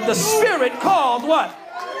of the Spirit called what?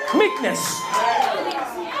 Meekness.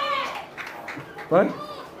 Right?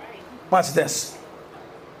 Watch this.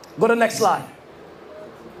 Go to the next slide.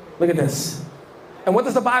 Look at this. And what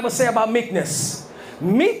does the Bible say about meekness?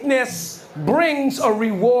 Meekness brings a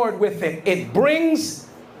reward with it. It brings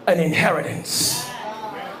an inheritance.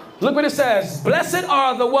 Look what it says. Blessed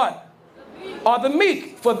are the what? Are the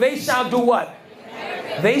meek, for they shall do what?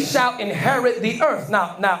 They shall inherit the earth.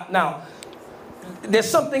 Now, there's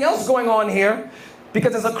something else going on here,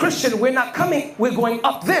 because as a Christian, we're going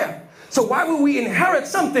up there. So why would we inherit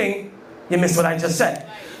something? You missed what I just said.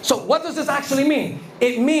 So what does this actually mean?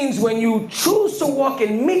 It means when you choose to walk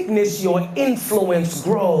in meekness, your influence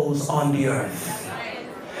grows on the earth.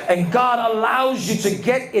 And God allows you to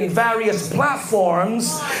get in various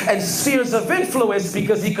platforms and spheres of influence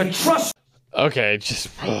because he could trust. Okay,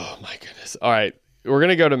 oh my goodness. All right, we're going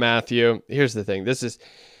to go to Matthew. Here's the thing.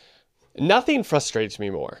 Nothing frustrates me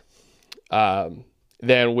more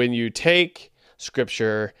than when you take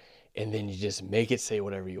scripture and then you just make it say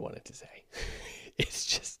whatever you want it to say. It's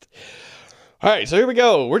just, all right, so here we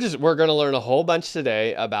go. We're going to learn a whole bunch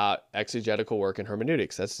today about exegetical work and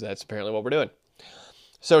hermeneutics. That's apparently what we're doing.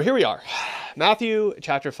 So here we are. Matthew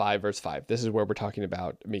chapter 5, verse 5. This is where we're talking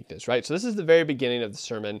about meekness, right? So this is the very beginning of the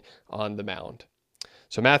Sermon on the Mount.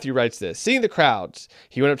 So Matthew writes this: seeing the crowds,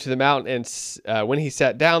 he went up to the mountain, and when he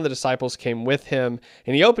sat down, the disciples came with him,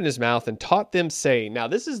 and he opened his mouth and taught them, saying. Now,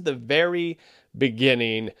 this is the very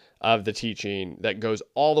beginning of the teaching that goes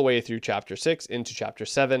all the way through chapter 6 into chapter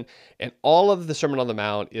 7. And all of the Sermon on the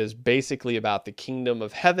Mount is basically about the kingdom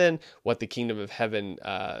of heaven, what the kingdom of heaven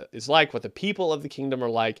is like, what the people of the kingdom are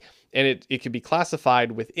like. And it could be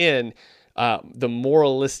classified within the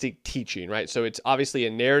moralistic teaching, right? So it's obviously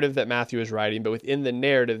a narrative that Matthew is writing, but within the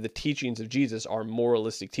narrative, the teachings of Jesus are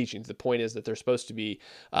moralistic teachings. The point is that they're supposed to be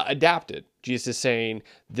adapted. Jesus is saying,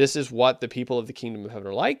 this is what the people of the kingdom of heaven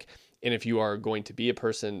are like. And if you are going to be a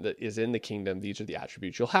person that is in the kingdom, these are the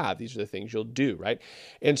attributes you'll have. These are the things you'll do, right?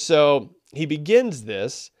 And so he begins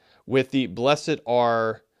this with the blessed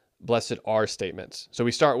are statements. So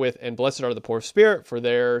we start with, and blessed are the poor of spirit, for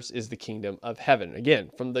theirs is the kingdom of heaven. Again,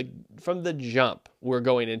 from the jump, we're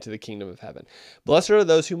going into the kingdom of heaven. Blessed are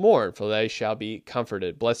those who mourn, for they shall be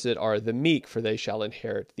comforted. Blessed are the meek, for they shall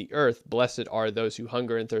inherit the earth. Blessed are those who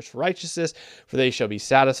hunger and thirst for righteousness, for they shall be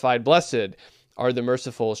satisfied. Blessed are the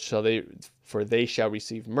merciful, for they shall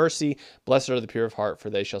receive mercy. Blessed are the pure of heart, for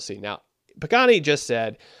they shall see. Now, Pagani just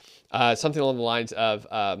said something along the lines of,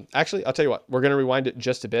 actually, I'll tell you what, we're going to rewind it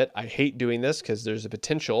just a bit. I hate doing this because there's a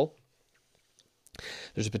potential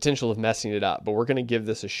of messing it up, but we're going to give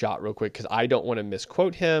this a shot real quick because I don't want to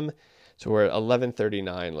misquote him. So we're at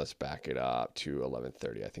 11:39. Let's back it up to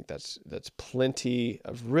 11:30. I think that's plenty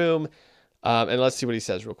of room. And let's see what he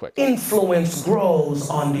says real quick. Influence grows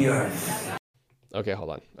on the earth. Okay, hold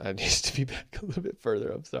on. I need to be back a little bit further.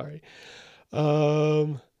 I'm sorry.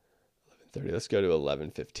 11:30. Let's go to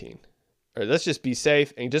 11:15. All right, let's just be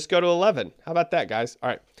safe and just go to 11. How about that, guys? All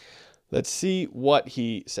right. Let's see what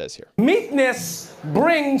he says here. Meekness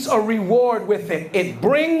brings a reward with it. It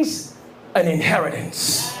brings an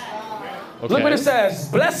inheritance. Okay. Look what it says.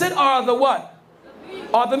 Blessed are the what?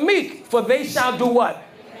 Are the meek, for they shall do what?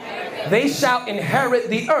 They shall inherit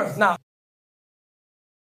the earth. Now,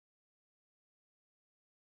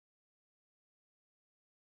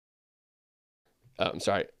 I'm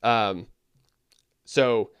sorry.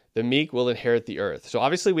 So the meek will inherit the earth. So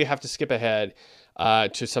obviously we have to skip ahead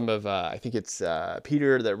to some of, I think it's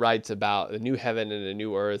Peter that writes about the new heaven and a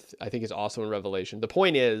new earth. I think it's also in Revelation. The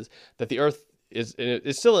point is that the earth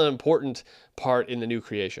is still an important part in the new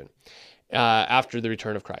creation after the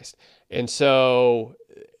return of Christ. And so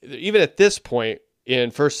even at this point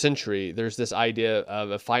in first century, there's this idea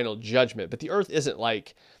of a final judgment, but the earth isn't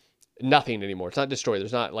like nothing anymore. It's not destroyed.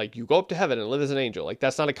 There's not like you go up to heaven and live as an angel. Like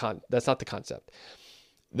that's not the concept.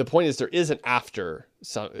 The point is there is an after.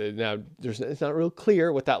 Now it's not real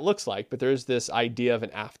clear what that looks like, but there's this idea of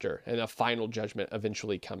an after and a final judgment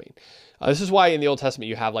eventually coming. This is why in the Old Testament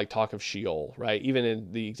you have like talk of Sheol, right? Even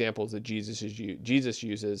in the examples that Jesus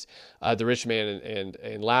uses, the rich man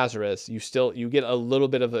and Lazarus, you get a little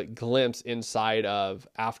bit of a glimpse inside of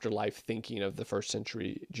afterlife thinking of the first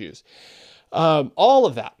century Jews. All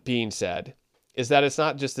of that being said, is that it's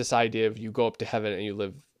not just this idea of you go up to heaven and you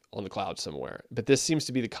live on the clouds somewhere, but this seems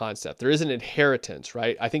to be the concept. There is an inheritance,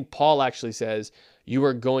 right? I think Paul actually says you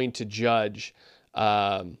are going to judge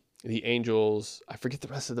the angels. I forget the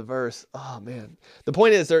rest of the verse. Oh man. The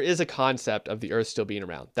point is there is a concept of the earth still being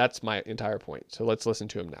around. That's my entire point. So let's listen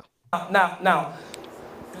to him now. Now,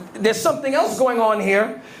 there's something else going on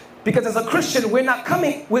here, because as a Christian,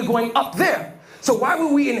 we're going up there. So why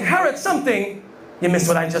would we inherit something? You missed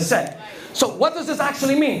what I just said. So what does this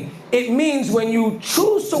actually mean? It means when you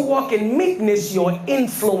choose to walk in meekness, your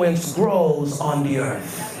influence grows on the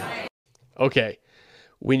earth. Okay.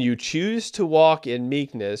 When you choose to walk in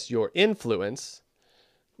meekness, your influence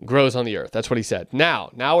grows on the earth. That's what he said. Now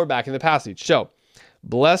we're back in the passage. So,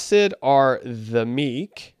 blessed are the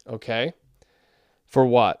meek, okay? For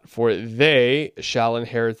what? For they shall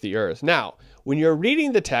inherit the earth. Now, when you're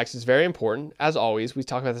reading the text, it's very important, as always, we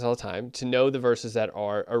talk about this all the time, to know the verses that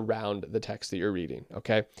are around the text that you're reading,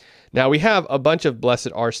 okay? Now, we have a bunch of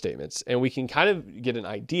blessed are statements, and we can kind of get an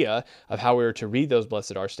idea of how we are to read those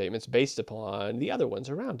blessed are statements based upon the other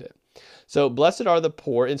ones around it. So, blessed are the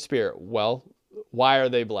poor in spirit. Well, why are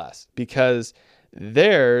they blessed? Because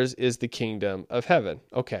theirs is the kingdom of heaven.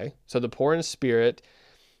 Okay, so the poor in spirit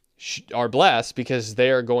are blessed because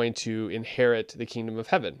they are going to inherit the kingdom of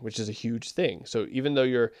heaven, which is a huge thing. So even though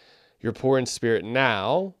you're poor in spirit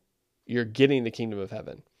now, you're getting the kingdom of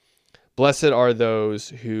heaven. Blessed are those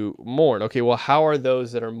who mourn. Okay, well, how are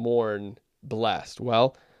those that are mourn blessed?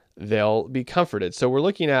 Well, they'll be comforted. So we're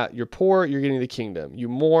looking at you're poor, you're getting the kingdom. You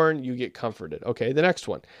mourn, you get comforted. Okay, the next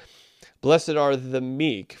one. Blessed are the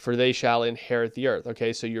meek, for they shall inherit the earth.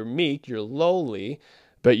 Okay, so you're meek, you're lowly,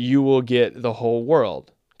 but you will get the whole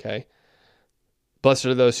world. Okay. Blessed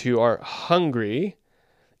are those who are hungry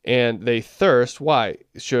and they thirst. Why?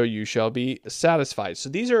 So you shall be satisfied. So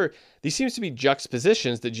these seems to be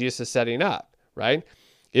juxtapositions that Jesus is setting up, right?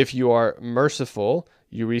 If you are merciful,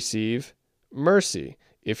 you receive mercy.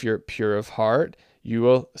 If you're pure of heart, you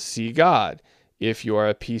will see God. If you are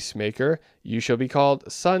a peacemaker, you shall be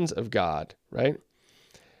called sons of God, right?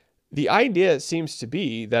 The idea seems to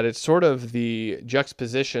be that it's sort of the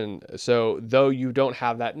juxtaposition. So though you don't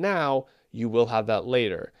have that now, you will have that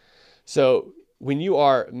later. So when you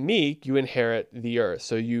are meek, you inherit the earth.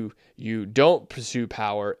 So you don't pursue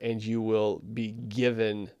power and you will be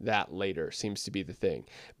given that later, seems to be the thing.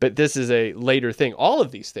 But this is a later thing. All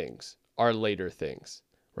of these things are later things,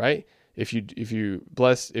 right? If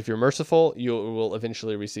you're merciful, you will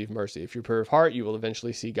eventually receive mercy. If you're pure of heart, you will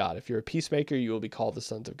eventually see God. If you're a peacemaker, you will be called the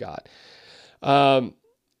sons of God.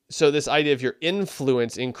 So this idea of your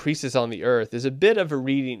influence increases on the earth is a bit of a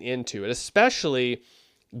reading into it, especially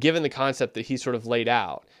given the concept that he sort of laid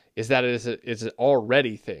out, is that it's an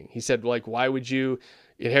already thing. He said, like, why would you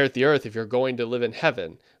inherit the earth if you're going to live in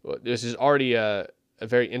heaven? Well, this is already a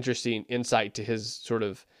very interesting insight to his sort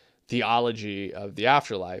of theology of the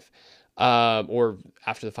afterlife. Or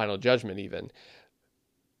after the final judgment even.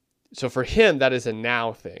 So for him, that is a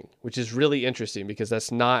now thing, which is really interesting because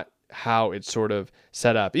that's not how it's sort of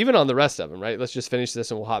set up, even on the rest of them, right? Let's just finish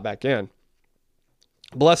this and we'll hop back in.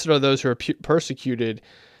 Blessed are those who are persecuted,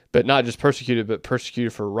 but not just persecuted, but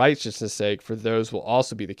persecuted for righteousness' sake, for those will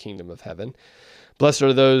also be the kingdom of heaven. Blessed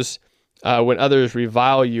are those when others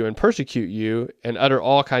revile you and persecute you and utter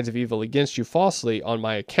all kinds of evil against you falsely on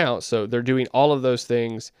my account. So they're doing all of those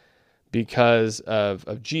things because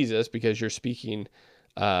of Jesus, because you're speaking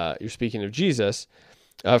of Jesus,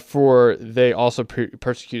 for they also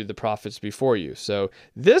persecuted the prophets before you. So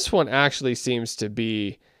this one actually seems to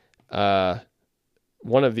be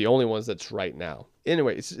one of the only ones that's right now.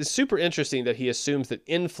 Anyway, it's super interesting that he assumes that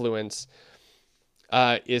influence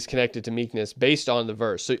is connected to meekness based on the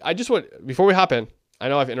verse. So I just want, before we hop in, I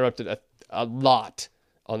know I've interrupted a lot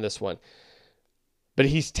on this one, but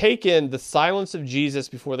he's taken the silence of Jesus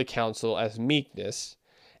before the council as meekness,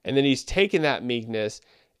 and then he's taken that meekness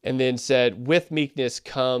and then said, with meekness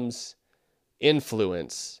comes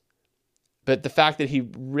influence. But the fact that he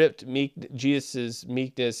ripped Jesus'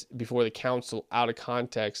 meekness before the council out of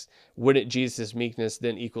context, wouldn't Jesus' meekness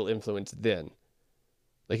then equal influence then?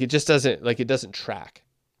 Like, it just doesn't, like, it doesn't track.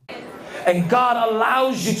 And God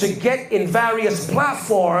allows you to get in various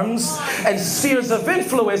platforms and spheres of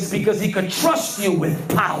influence because he could trust you with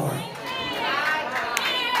power.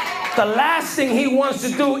 The last thing he wants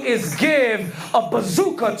to do is give a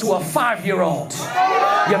bazooka to a 5-year-old.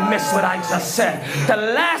 You missed what I just said. The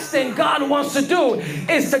last thing God wants to do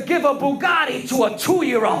is to give a Bugatti to a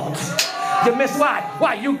 2-year-old. You missed why?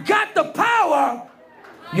 Why? You got the power,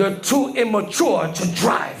 you're too immature to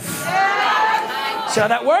drive. See how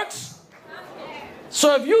that works?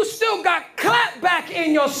 So if you still got clap back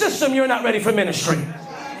in your system, you're not ready for ministry.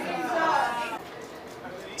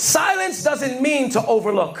 Silence doesn't mean to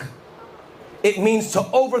overlook. It means to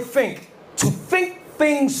overthink, to think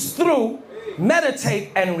things through,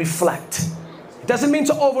 meditate, and reflect. It doesn't mean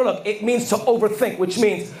to overlook. It means to overthink, which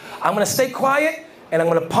means I'm going to stay quiet, and I'm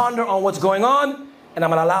going to ponder on what's going on, and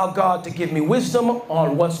I'm going to allow God to give me wisdom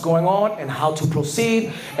on what's going on and how to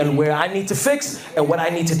proceed and where I need to fix and what I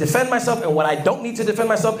need to defend myself and what I don't need to defend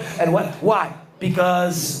myself and what. Why?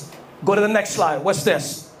 Because, go to the next slide. What's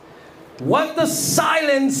this? What does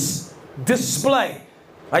silence display?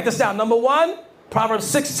 Write this down. Number 1, Proverbs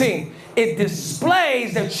 16. It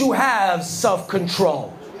displays that you have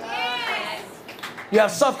self-control. Yes. You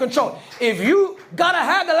have self-control. If you gotta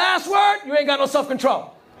have the last word, you ain't got no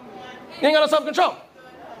self-control. You ain't got no self-control.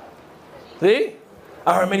 See?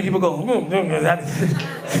 I heard many people go, How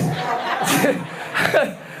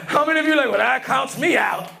many of you are like, well, that counts me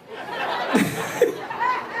out?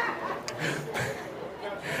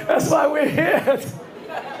 That's why we're here.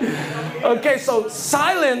 Okay, so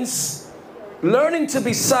silence, learning to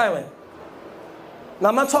be silent. Now,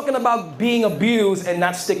 I'm not talking about being abused and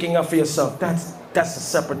not sticking up for yourself. That's a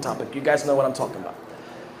separate topic. You guys know what I'm talking about.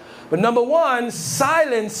 But number 1,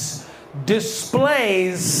 silence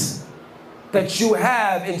displays that you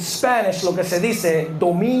have, in Spanish, lo que se dice,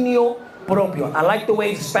 dominio propio. I like the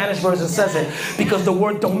way the Spanish version says it because the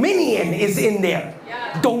word dominion is in there.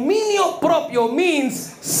 Dominio propio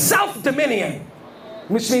means self-dominion,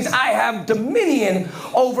 which means I have dominion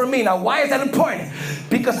over me. Now, why is that important?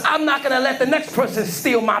 Because I'm not going to let the next person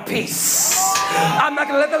steal my peace. I'm not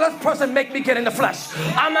going to let the next person make me get in the flesh.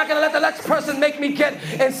 I'm not going to let the next person make me get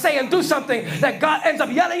and say and do something that God ends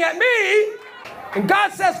up yelling at me. And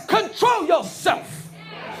God says, control yourself.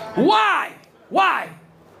 Why? Why?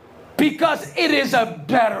 Because it is a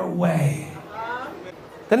better way.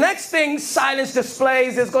 The next thing silence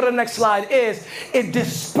displays, let's go to the next slide, is it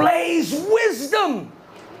displays wisdom.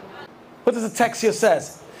 What does the text here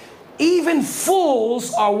says? Even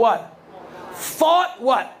fools are what? Thought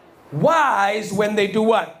what? Wise when they do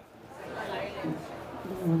what?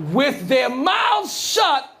 With their mouths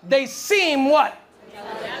shut, they seem what?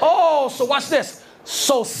 Oh, so watch this.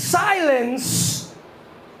 So silence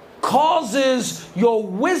causes your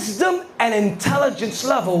wisdom and intelligence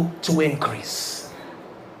level to increase.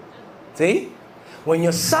 See? When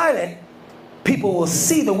you're silent, people will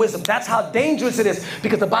see the wisdom. That's how dangerous it is.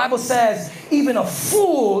 Because the Bible says, even a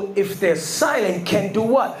fool, if they're silent, can do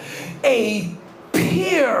what?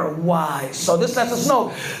 Appear wise. So this lets us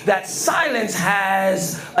know that silence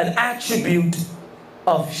has an attribute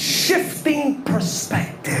of shifting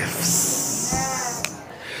perspectives.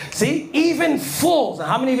 See? Even fools. Now,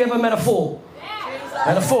 how many of you ever met a fool?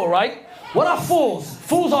 Met a fool, right? What are fools?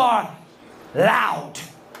 Fools are loud.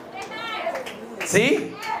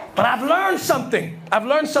 See? But I've learned something. I've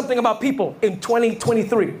learned something about people in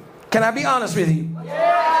 2023. Can I be honest with you?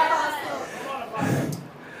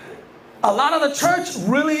 A lot of the church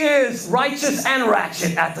really is righteous and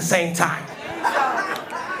ratchet at the same time.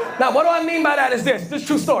 Now, what do I mean by that is this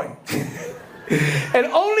true story. And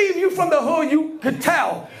only if you from the hood, you could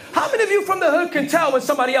tell. How many of you from the hood can tell when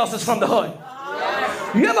somebody else is from the hood?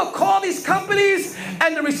 You ever call these companies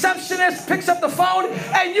and the receptionist picks up the phone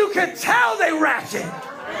and you can tell they ratchet?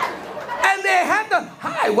 And they have the,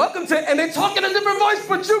 hi, welcome to, and they talk in a different voice,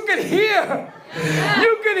 but you can hear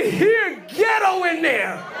ghetto in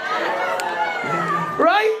there.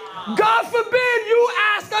 Right? God forbid you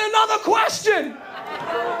ask another question.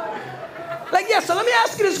 Like, yeah, so let me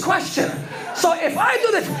ask you this question. So if I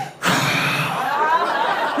do this,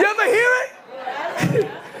 you ever hear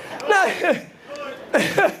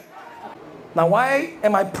it? Now, why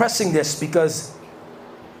am I pressing this? Because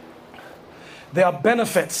there are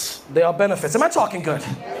benefits. There are benefits. Am I talking good?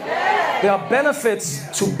 There are benefits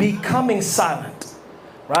to becoming silent,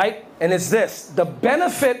 right? And it's this. The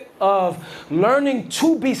benefit of learning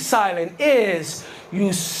to be silent is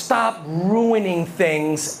you stop ruining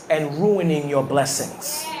things and ruining your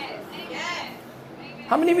blessings.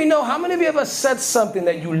 How many of you know, how many of you ever said something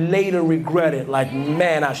that you later regretted? Like,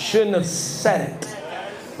 man, I shouldn't have said it,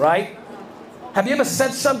 right? Have you ever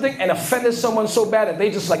said something and offended someone so bad that they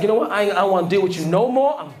just like, you know what, I don't want to deal with you no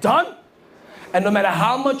more, I'm done? And no matter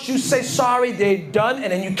how much you say sorry, they're done,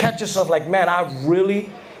 and then you catch yourself like, man, I really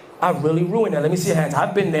ruined that. Let me see your hands.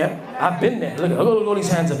 I've been there. Look at all these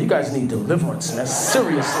hands up. You guys need deliverance, man.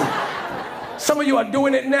 Seriously. Some of you are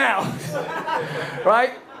doing it now.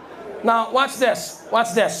 Right? Now, watch this.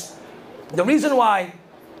 Watch this. The reason why,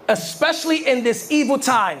 especially in this evil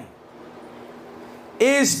time,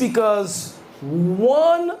 is because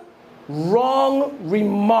one wrong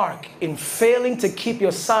remark in failing to keep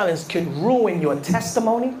your silence can ruin your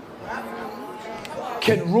testimony,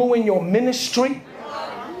 can ruin your ministry,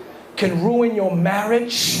 can ruin your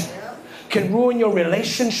marriage, can ruin your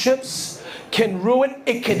relationships,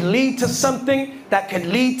 it can lead to something that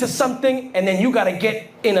can lead to something, and then you got to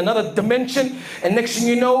get in another dimension, and next thing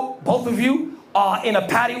you know, both of you are in a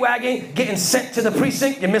paddy wagon getting sent to the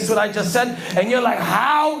precinct. You missed what I just said, and you're like,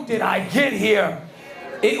 how did I get here?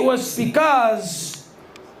 It was because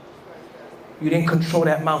you didn't control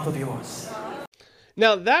that mouth of yours.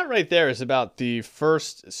 Now, that right there is about the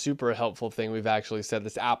first super helpful thing we've actually said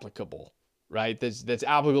that's applicable, right? That's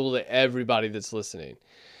applicable to everybody that's listening.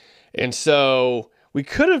 And so we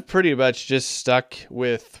could have pretty much just stuck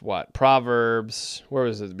with what? Proverbs, where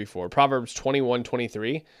was it before? Proverbs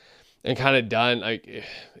 21:23, and kind of done, like,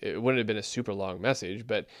 it wouldn't have been a super long message,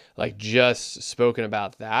 but like just spoken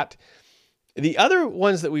about that. The other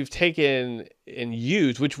ones that we've taken and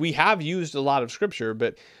used, which we have used a lot of scripture,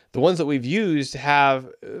 but the ones that we've used have,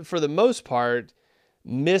 for the most part,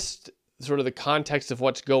 missed sort of the context of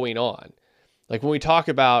what's going on. Like when we talk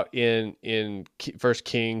about in First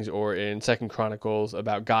Kings or in Second Chronicles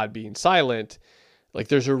about God being silent, like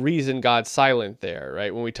there's a reason God's silent there,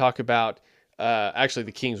 right? When we talk about, actually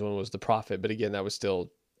the Kings one was the prophet, but again, that was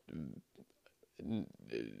still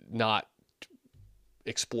not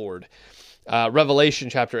explored. Revelation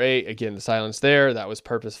chapter 8, again, the silence there, that was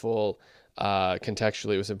purposeful.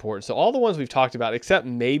 Contextually, it was important. So all the ones we've talked about, except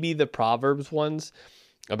maybe the Proverbs ones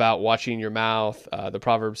about watching your mouth, the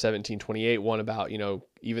Proverbs 17:28 one about,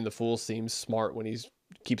 even the fool seems smart when he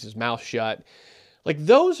keeps his mouth shut. Like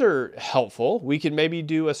those are helpful. We could maybe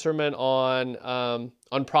do a sermon on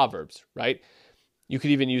Proverbs, right? You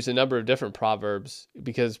could even use a number of different Proverbs,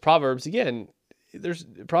 because Proverbs, again,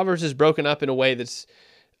 Proverbs is broken up in a way that's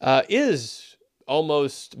is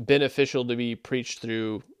almost beneficial to be preached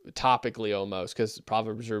through topically almost, because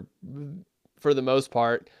Proverbs are, for the most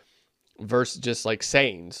part, just like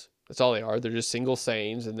sayings. That's all they are. They're just single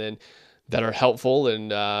sayings, and then that are helpful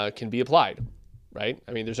and can be applied, right?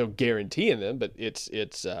 I mean, there's no guarantee in them, but it's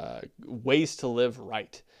ways to live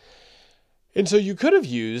right. And so you could have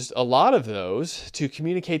used a lot of those to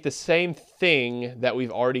communicate the same thing that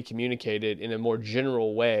we've already communicated in a more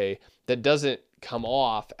general way that doesn't come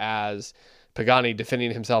off as Pagani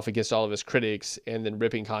defending himself against all of his critics and then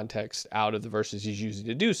ripping context out of the verses he's using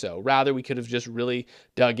to do so. Rather, we could have just really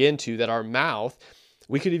dug into that our mouth.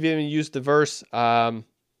 We could have even used the verse, I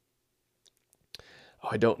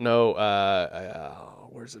don't know,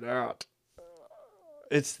 where's it at?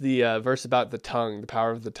 It's the verse about the tongue, the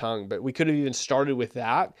power of the tongue. But we could have even started with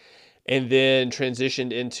that and then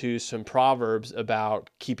transitioned into some Proverbs about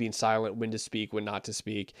keeping silent, when to speak, when not to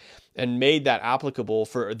speak, and made that applicable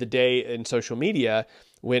for the day in social media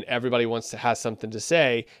when everybody has something to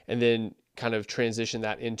say, and then kind of transition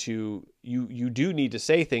that into you do need to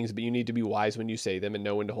say things, but you need to be wise when you say them and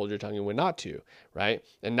know when to hold your tongue and when not to, right?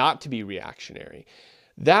 And not to be reactionary.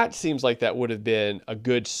 That seems like that would have been a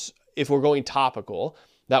good, if we're going topical,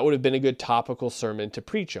 that would have been a good topical sermon to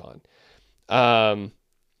preach on.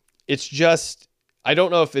 It's just, I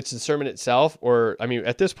don't know if it's the sermon itself or, I mean,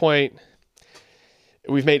 at this point,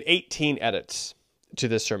 we've made 18 edits to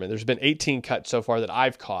this sermon. There's been 18 cuts so far that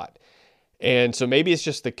I've caught. And so maybe it's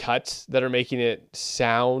just the cuts that are making it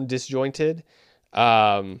sound disjointed.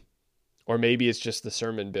 Or maybe it's just the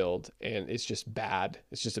sermon build and it's just bad.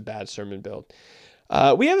 It's just a bad sermon build.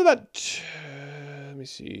 We have about,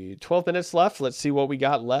 12 minutes left. Let's see what we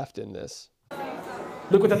got left in this.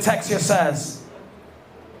 Look what the text here says.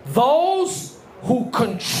 Those who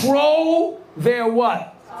control their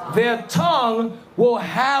what? Their tongue will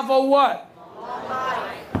have a what?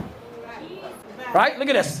 Right? Look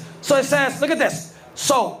at this. So it says, look at this.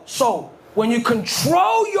 So when you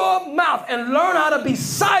control your mouth and learn how to be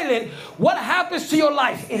silent, what happens to your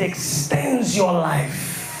life? It extends your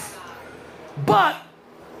life. But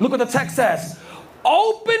look what the text says.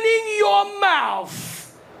 Opening your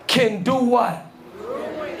mouth can do what?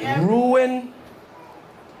 Ruin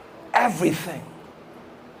everything.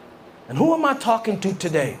 And who am I talking to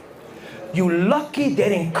today? You lucky they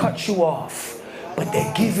didn't cut you off, but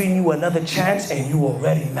they're giving you another chance and you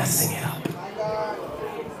already messing it up.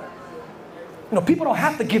 You know, people don't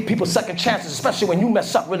have to give people second chances, especially when you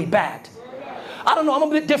mess up really bad. I don't know, I'm a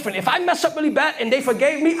bit different. If I mess up really bad and they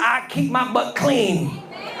forgave me, I keep my butt clean.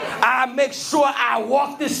 I make sure I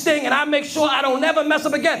walk this thing and I make sure I don't never mess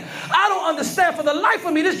up again. I don't understand for the life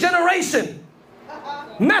of me, this generation.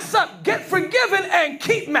 Mess up, get forgiven, and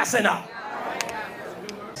keep messing up.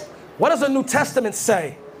 What does the New Testament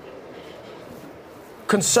say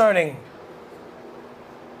concerning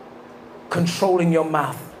controlling your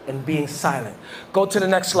mouth and being silent? Go to the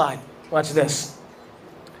next slide. Watch this.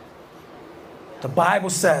 The Bible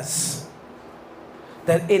says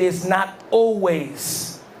that it is not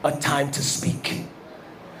always a time to speak.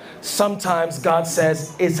 Sometimes God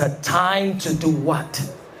says it's a time to do what?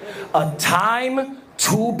 A time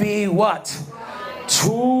to be what?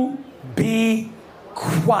 To be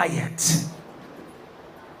quiet.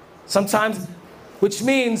 Sometimes, which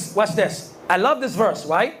means, watch this. I love this verse,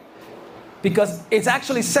 right? Because it's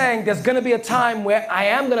actually saying there's going to be a time where I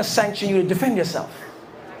am going to sanction you to defend yourself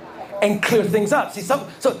and clear things up. See,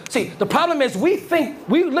 the problem is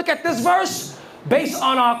we look at this verse based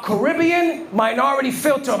on our Caribbean minority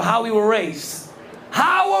filter of how we were raised.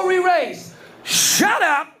 How were we raised? Shut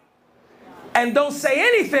up and don't say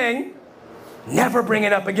anything, never bring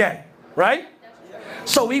it up again, right?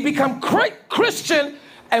 So we become Christian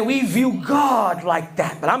and we view God like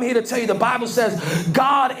that. But I'm here to tell you the Bible says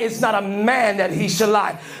God is not a man that he should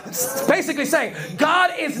lie. It's basically saying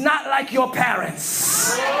God is not like your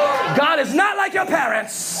parents. God is not like your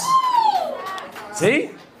parents. See?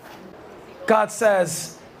 God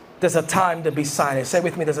says there's a time to be silent. Say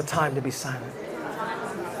with me, there's a time to be silent.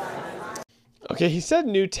 Okay, he said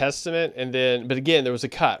New Testament, but again, there was a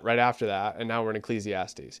cut right after that, and now we're in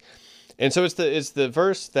Ecclesiastes. And so it's the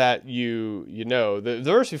verse that you know. The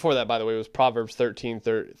verse before that, by the way, was Proverbs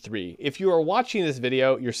 13:3. If you are watching this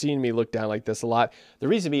video, you're seeing me look down like this a lot. The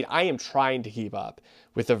reason being, I am trying to keep up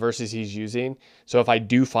with the verses he's using. So if I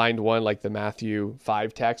do find one like the Matthew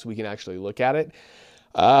 5 text, we can actually look at it.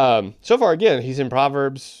 So far, again, he's in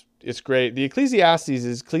Proverbs. It's great. The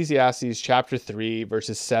Ecclesiastes chapter 3,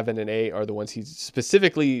 verses 7 and 8 are the ones he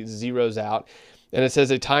specifically zeroes out. And it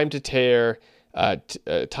says a time to tear, a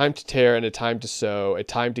time to tear and a time to sow, a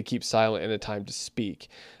time to keep silent and a time to speak,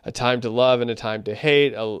 a time to love and a time to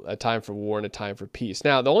hate, a time for war and a time for peace.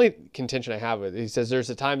 Now, the only contention I have with it, he says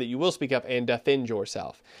there's a time that you will speak up and defend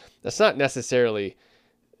yourself. That's not necessarily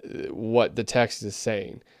what the text is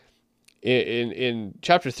saying. In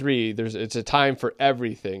chapter 3, it's a time for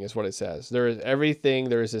everything, is what it says. There is everything.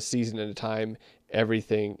 There is a season and a time,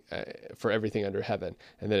 everything for everything under heaven,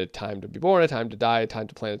 and then a time to be born, a time to die, a time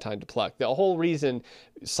to plant, a time to pluck. The whole reason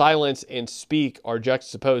silence and speak are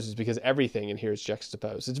juxtaposed is because everything in here is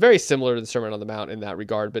juxtaposed. It's very similar to the Sermon on the Mount in that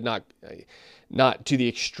regard, but not to the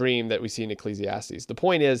extreme that we see in Ecclesiastes. The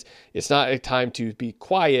point is, it's not a time to be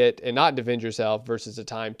quiet and not defend yourself versus a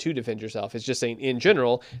time to defend yourself. It's just saying, in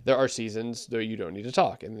general, there are seasons where you don't need to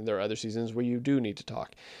talk, and then there are other seasons where you do need to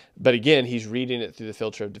talk. But again, he's reading it through the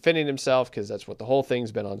filter of defending himself, because that's what the whole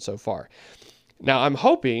thing's been on so far. Now, I'm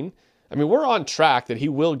hoping, we're on track that he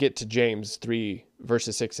will get to James 3,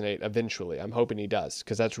 verses 6 and 8 eventually. I'm hoping he does,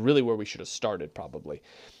 because that's really where we should have started probably.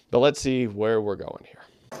 But let's see where we're going here.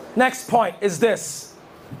 Next point is this.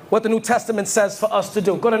 What the New Testament says for us to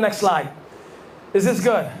do. Go to the next slide. Is this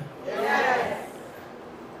good? Yes.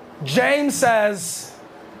 James says,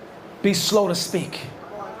 be slow to speak.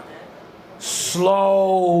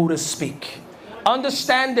 Slow to speak.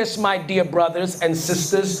 Understand this, my dear brothers and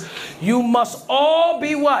sisters. You must all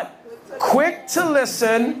be what? Quick to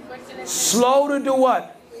listen, slow to do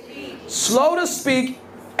what? Slow to speak,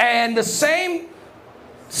 and the same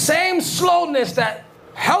slowness that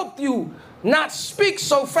helped you not speak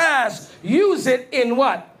so fast, use it in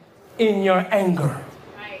what? In your anger.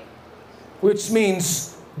 Which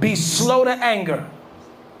means be slow to anger.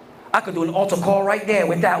 I could do an altar call right there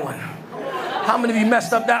with that one. How many of you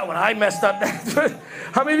messed up that one? I messed up that.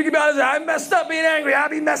 How many of you can be honest? I messed up being angry. I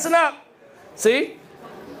be messing up. See?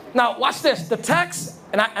 Now watch this. The text,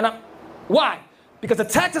 why? Because the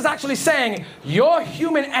text is actually saying your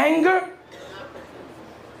human anger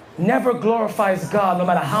never glorifies God, no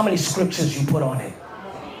matter how many scriptures you put on it.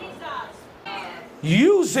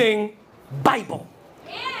 Using Bible.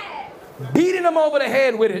 Beating them over the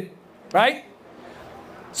head with it, right?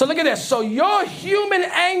 So look at this. So your human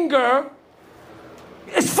anger,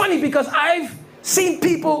 it's funny because I've seen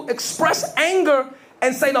people express anger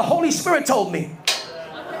and say, the Holy Spirit told me.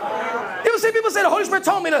 You ever see people say, the Holy Spirit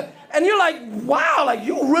told me to, and you're like, wow, like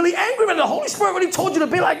you're really angry, and the Holy Spirit really told you to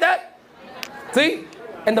be like that? See?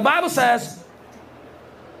 And the Bible says,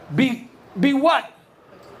 be what?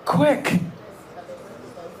 Quick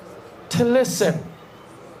to listen.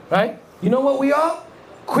 Right? You know what we are?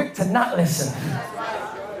 Quick to not listen.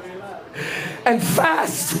 And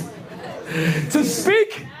fast to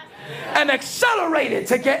speak, and accelerated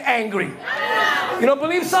to get angry. You don't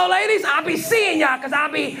believe so, ladies? I'll be seeing y'all because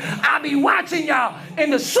I'll be watching y'all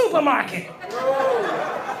in the supermarket.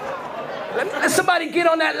 Let somebody get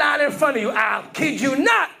on that line in front of you. I'll kid you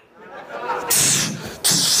not.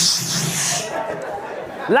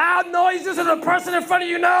 Loud noises and the person in front of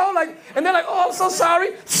you know, like, and they're like, oh, I'm so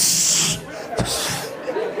sorry.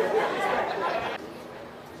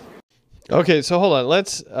 Okay, so hold on.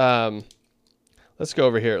 Let's go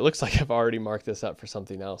over here. It looks like I've already marked this up for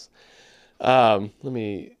something else. Let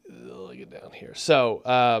me get down here.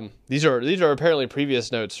 So these are apparently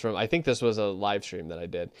previous notes from, I think this was a live stream that I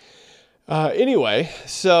did. Anyway,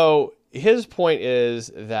 so his point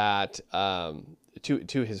is that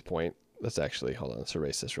to his point, let's actually, hold on, let's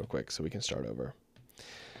erase this real quick so we can start over.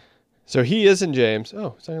 So he is in James.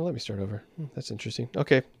 Oh, it's not gonna let me start over. That's interesting.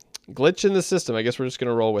 Okay, glitch in the system. I guess we're just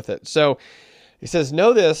gonna roll with it. So he says,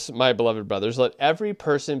 know this, my beloved brothers, let every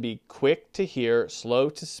person be quick to hear, slow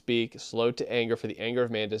to speak, slow to anger, for the anger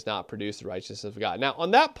of man does not produce the righteousness of God. Now,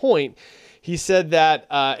 on that point, he said that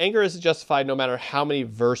anger is justified no matter how many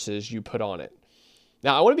verses you put on it.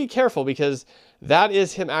 Now, I want to be careful because that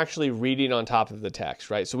is him actually reading on top of the text,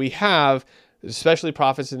 right? So we have, especially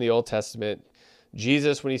prophets in the Old Testament,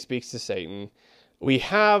 Jesus when he speaks to Satan. We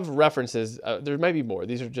have references, there might be more.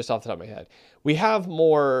 These are just off the top of my head. We have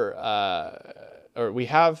more, or we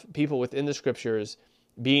have people within the scriptures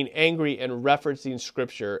being angry and referencing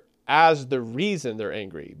scripture as the reason they're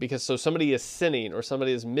angry. Because so somebody is sinning or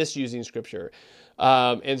somebody is misusing scripture.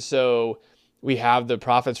 And so we have the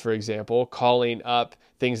prophets, for example, calling up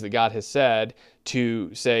things that God has said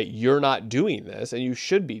to say, you're not doing this and you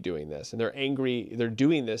should be doing this. And they're angry, they're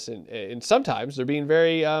doing this. And sometimes they're being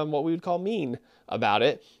very, what we would call mean about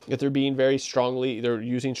it. If they're being very strongly, they're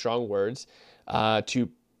using strong words to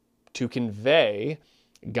convey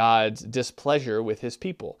God's displeasure with his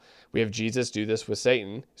people. We have Jesus do this with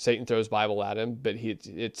Satan. Satan throws Bible at him, but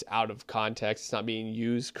it's out of context. It's not being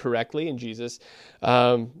used correctly. And Jesus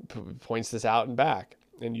points this out and back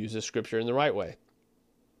and uses scripture in the right way.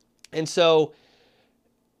 And so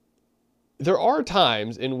there are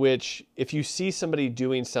times in which if you see somebody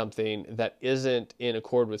doing something that isn't in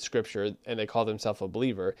accord with scripture and they call themselves a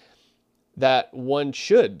believer, that one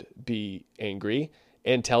should be angry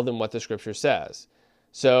and tell them what the scripture says.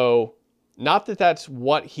 So not that that's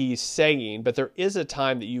what he's saying, but there is a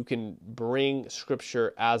time that you can bring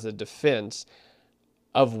scripture as a defense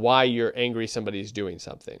of why you're angry somebody's doing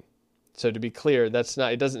something. So to be clear, that's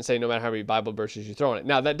not, it doesn't say no matter how many Bible verses you throw on it.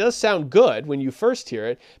 Now that does sound good when you first hear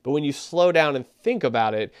it, but when you slow down and think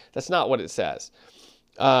about it, that's not what it says.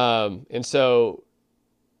 And so,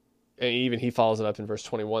 and even he follows it up in verse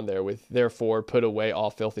 21 there with, therefore put away all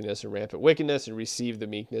filthiness and rampant wickedness and receive the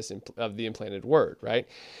meekness of the implanted word, right?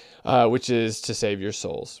 Which is to save your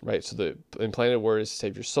souls, right? So the implanted word is to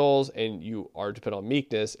save your souls, and you are to put on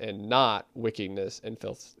meekness and not wickedness and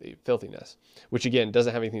filthiness, which again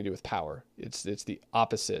doesn't have anything to do with power. It's the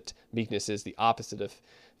opposite. Meekness is the opposite of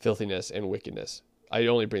filthiness and wickedness. I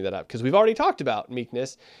only bring that up because we've already talked about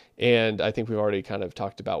meekness, and I think we've already kind of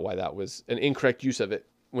talked about why that was an incorrect use of it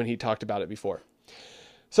when he talked about it before.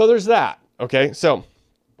 So there's that. Okay, so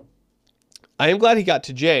I am glad he got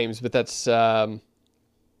to James, but that's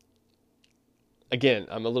again,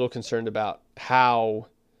 I'm a little concerned about how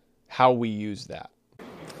we use that. I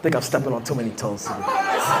think I'm stepping on too many toes today.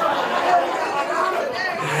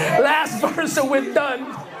 Last verse and we're done.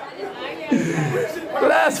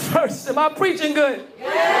 Last verse. Am I preaching good?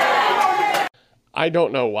 I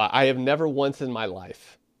don't know why. I have never once in my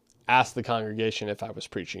life asked the congregation if I was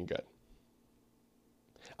preaching good.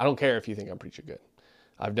 I don't care if you think I'm preaching good.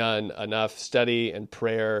 I've done enough study and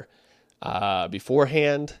prayer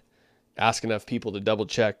beforehand, ask enough people to double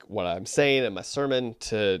check what I'm saying in my sermon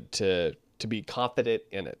to be confident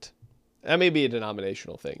in it. That may be a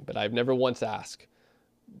denominational thing, but I've never once asked,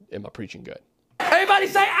 am I preaching good? Everybody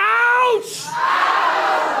say, ouch!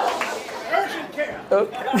 Ouch! Urgent care. Go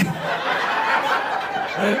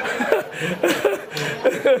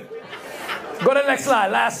to the next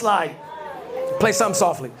slide, last slide. Play something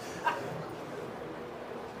softly.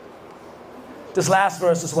 This last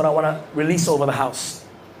verse is what I want to release over the house.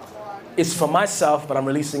 It's for myself, but I'm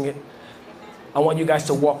releasing it I want you guys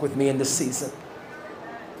to walk with me in this season.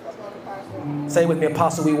 Say with me,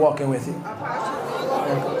 Apostle, we walking with you.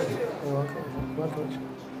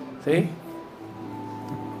 See?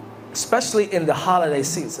 Especially in the holiday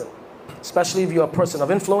season. Especially if you're a person of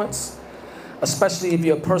influence. Especially if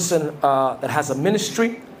you're a person that has a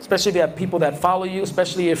ministry. Especially if you have people that follow you.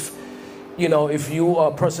 Especially if you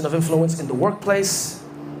are a person of influence in the workplace.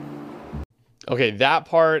 Okay, that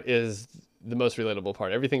part is the most relatable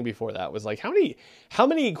part. Everything before that was like, how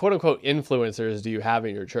many quote unquote influencers do you have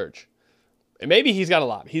in your church? And maybe he's got a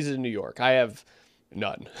lot. He's in New York. I have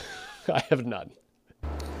none. I have none.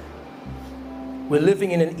 We're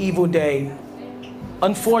living in an evil day.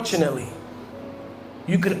 Unfortunately,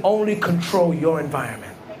 you can only control your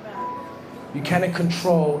environment. You cannot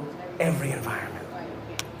control every environment.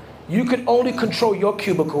 You can only control your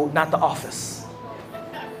cubicle, not the office.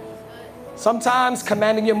 Sometimes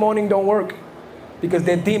commanding your morning don't work because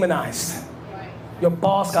they're demonized. Your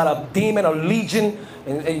boss got a demon, a legion,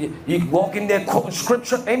 and you walk in there quoting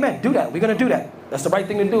scripture. Amen. Do that. We're going to do that. That's the right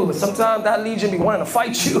thing to do. But sometimes that legion be wanting to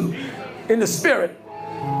fight you in the spirit.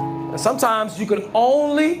 And sometimes you can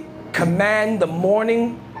only command the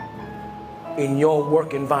morning in your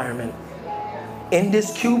work environment. In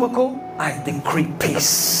this cubicle, I decree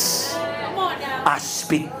peace. I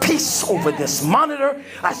speak peace over this monitor.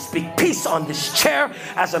 I speak peace on this chair.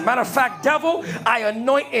 As a matter of fact, devil, I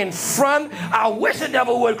anoint in front. I wish the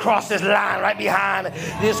devil would cross this line right behind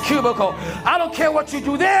this cubicle. I don't care what you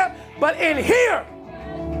do there, but in here,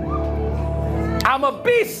 I'ma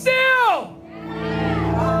be still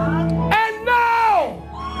and know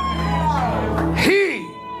He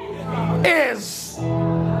is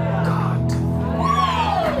God.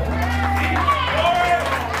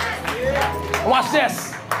 Watch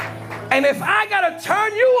this. And if I gotta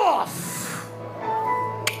turn you off,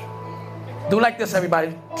 do like this,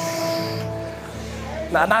 everybody.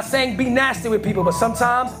 Now, I'm not saying be nasty with people, but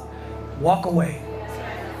sometimes walk away.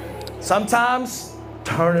 Sometimes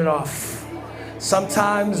turn it off.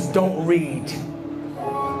 Sometimes don't read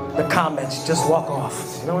the comments. Just walk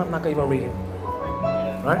off. You know what? I'm not gonna even read it.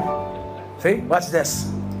 All right? See? Watch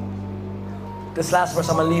this. This last verse,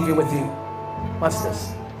 I'm gonna leave you with you. Watch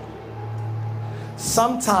this.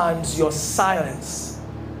 Sometimes your silence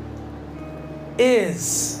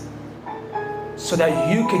is so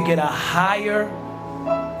that you can get a higher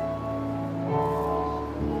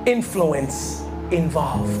influence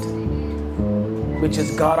involved, which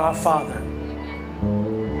is God our Father.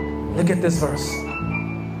 Look at this verse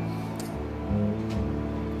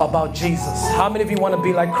about Jesus. How many of you want to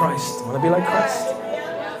be like Christ? Want to be like Christ?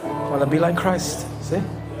 Want to be like Christ? See?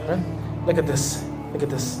 Right? Look at this. Look at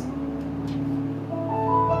this.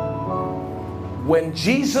 When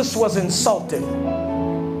Jesus was insulted.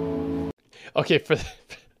 Okay,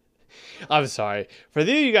 I'm sorry. For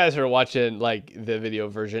the of you guys who are watching like the video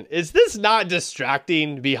version, is this not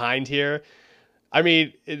distracting behind here? I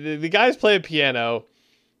mean, the guy's playing piano.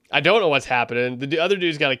 I don't know what's happening. The other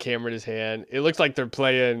dude's got a camera in his hand. It looks like they're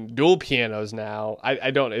playing dual pianos now.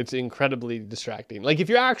 I don't. It's incredibly distracting. Like if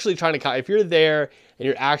you're actually trying to, if you're there and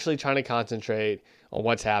you're actually trying to concentrate on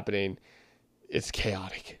what's happening, it's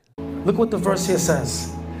chaotic. Look what the verse here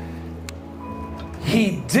says.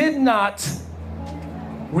 He did not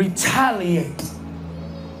retaliate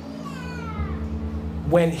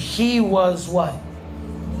when he was what?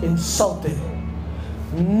 Insulted.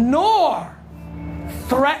 Nor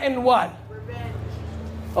threatened what?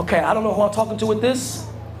 Okay, I don't know who I'm talking to with this.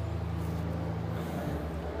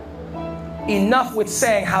 Enough with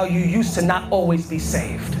saying how you used to not always be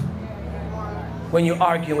saved. When you're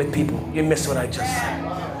arguing with people, you miss what I just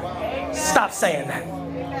said. Stop saying that.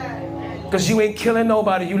 Because you ain't killing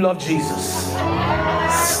nobody, you love Jesus.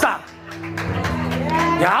 Stop.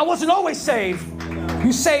 Yeah, I wasn't always saved.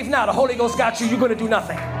 You saved now, the Holy Ghost got you, you're going to do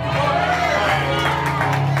nothing.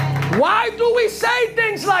 Why do we say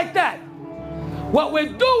things like that? What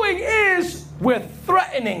we're doing is we're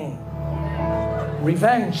threatening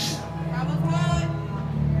revenge.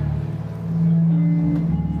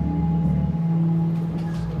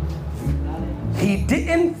 He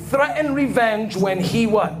didn't threaten revenge when he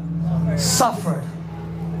what? Suffered.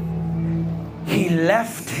 He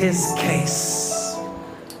left his case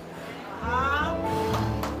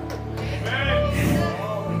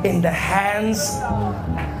in the hands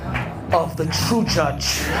of the true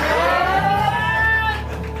judge,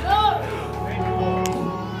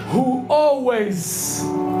 who always,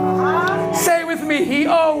 say with me, he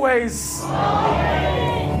always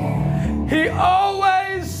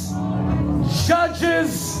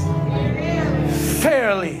judges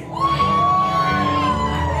fairly.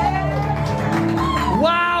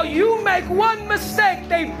 While you make one mistake,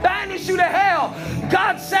 they banish you to hell.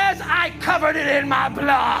 God says, I covered it in my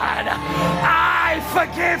blood. I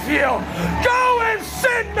forgive you. Go and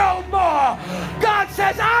sin no more. God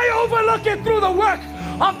says, I overlook it through the work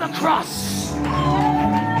of the cross.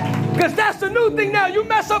 Because that's the new thing now. You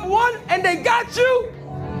mess up one and they got you,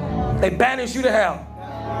 they banish you to hell.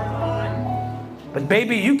 But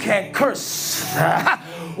baby, you can't curse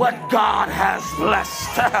what God has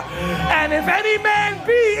blessed. And if any man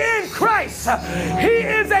be in Christ, he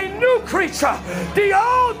is a new creature. The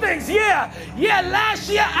old things, last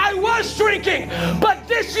year I was drinking, but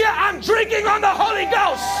this year I'm drinking on the Holy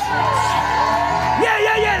Ghost.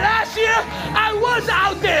 Last year I was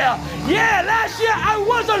out there. Last year I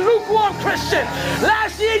was a lukewarm Christian.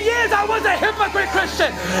 Last year, I was a hypocrite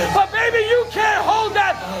Christian. But baby, you can't hold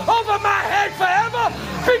that over my head forever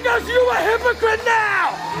because you a hypocrite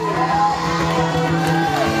now.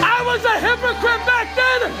 I was a hypocrite back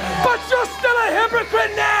then, but you're still a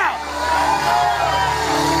hypocrite now.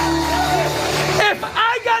 If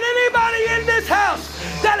I got anybody in this house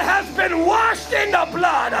that has been washed in the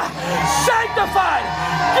blood, sanctified,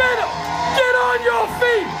 get on your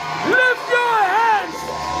feet, lift your hands,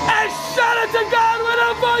 and shout it to God with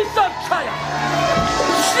a voice of triumph.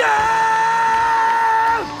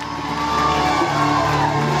 Shout!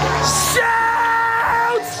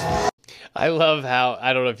 Shout! I love how,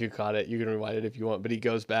 I don't know if you caught it, you can rewind it if you want, but he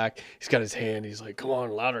goes back, he's got his hand, he's like, come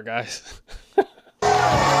on, louder, guys. If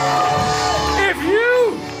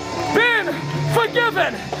you've been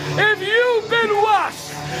forgiven, if you've been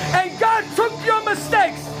washed, and God took your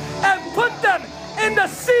mistakes and put them in the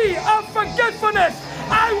sea of forgetfulness,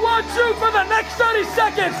 I want you for the next 30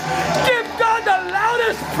 seconds, give God the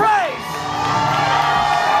loudest praise.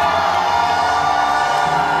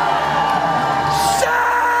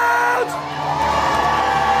 Shout!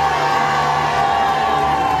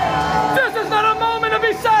 This is not a moment to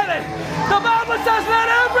be silent. The Bible says, let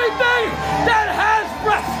everything that has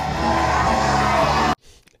breath.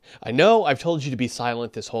 I know I've told you to be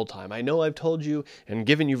silent this whole time. I know I've told you and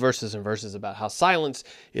given you verses and verses about how silence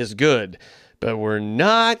is good, but we're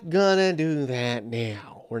not gonna do that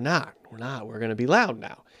now. We're not. We're gonna be loud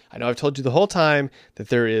now. I know I've told you the whole time that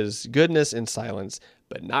there is goodness in silence,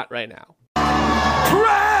 but not right now.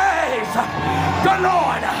 Praise the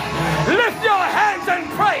Lord. Lift your hands and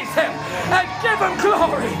praise him and give him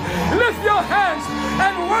glory. Lift your hands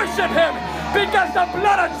and worship him because the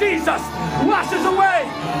blood of Jesus washes away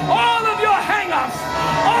all of your hang-ups,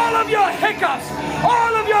 all of your hiccups,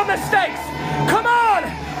 all of your mistakes. Come on,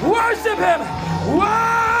 worship him.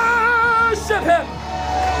 Worship him.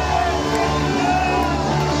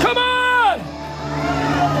 Come on.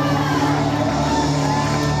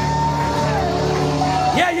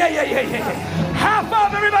 Yeah. High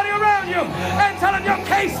five everybody around you and tell them your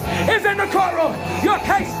case is in the courtroom. Your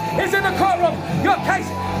case is in the courtroom. Your case.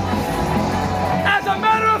 As a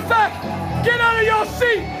matter of fact, get out of your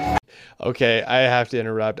seat. Okay, I have to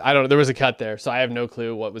interrupt. I don't know. There was a cut there, so I have no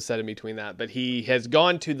clue what was said in between that. But he has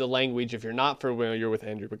gone to the language. If you're not familiar with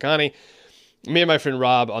Andrew Pagani, me and my friend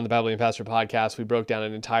Rob on the Babylonian Pastor podcast, we broke down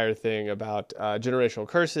an entire thing about generational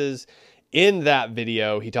curses. In that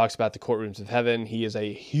video, he talks about the courtrooms of heaven. He is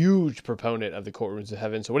a huge proponent of the courtrooms of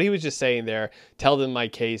heaven. So what he was just saying there, tell them my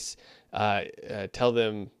case, tell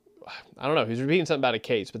them, I don't know, he's repeating something about a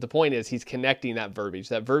case, but the point is he's connecting that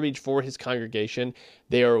verbiage for his congregation.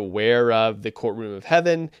 They are aware of the courtroom of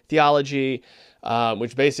heaven theology,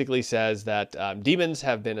 which basically says that demons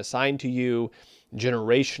have been assigned to you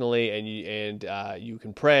generationally, and you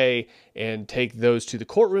can pray and take those to the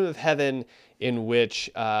courtroom of heaven, in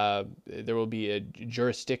which there will be a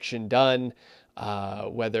jurisdiction done,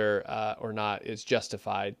 whether or not it's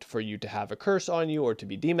justified for you to have a curse on you or to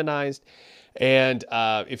be demonized. And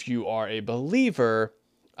if you are a believer,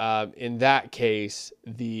 in that case,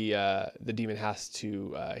 the demon has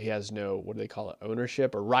to, he has no, what do they call it,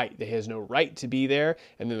 ownership or right. He has no right to be there,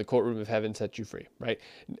 and then the courtroom of heaven sets you free, right?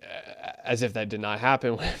 As if that did not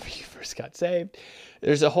happen when you first got saved.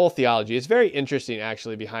 There's a whole theology. It's very interesting,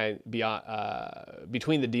 actually,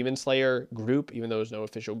 between the Demon Slayer group, even though there's no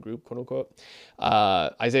official group, quote unquote.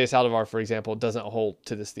 Isaiah Saldivar, for example, doesn't hold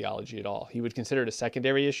to this theology at all. He would consider it a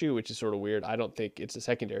secondary issue, which is sort of weird. I don't think it's a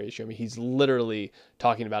secondary issue. I mean, he's literally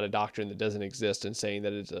talking about a doctrine that doesn't exist and saying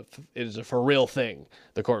that it is a for real thing,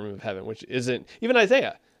 the courtroom of heaven, which isn't. Even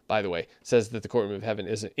Isaiah, by the way, says that the courtroom of heaven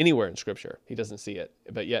isn't anywhere in Scripture. He doesn't see it,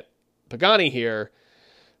 but yet Pagani here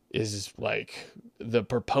is like the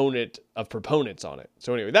proponent of proponents on it.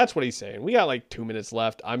 So anyway, that's what he's saying. We got like 2 minutes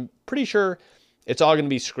left. I'm pretty sure it's all going to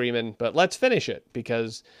be screaming, but let's finish it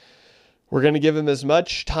because we're going to give him as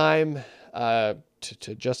much time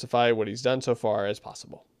to justify what he's done so far as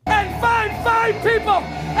possible. And find 5 people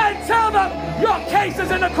and tell them your case is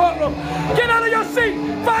in the courtroom. Get out of your seat,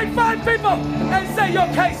 find 5 people and say your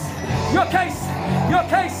case, your case, your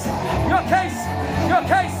case, your case, your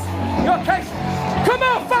case, your case. Come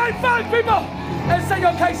on, find 5 people and say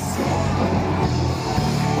your case.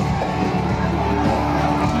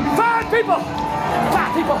 5 people,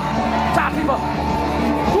 5 people, 5 people.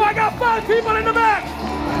 Do I got 5 people in the back?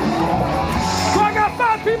 Do I got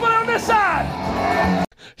 5 people on this side?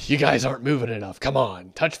 You guys aren't moving enough. Come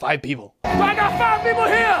on, touch 5 people. I got 5 people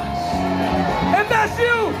here. If that's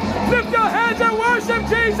you, lift your hands and worship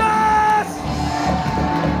Jesus.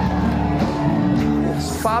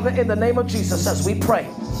 Yes, Father, in the name of Jesus, as we pray,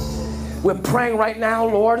 we're praying right now,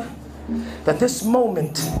 Lord, that this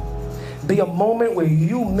moment be a moment where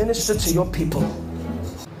you minister to your people.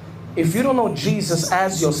 If you don't know Jesus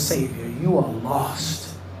as your Savior, you are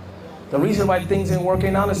lost. The reason why things ain't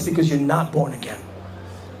working out is because you're not born again.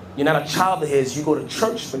 You're not a child of his. You go to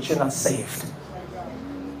church, but you're not saved.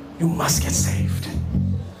 You must get saved.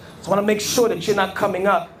 So I want to make sure that you're not coming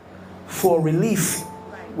up for relief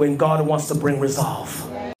when God wants to bring resolve.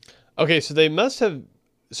 Okay, so they must have...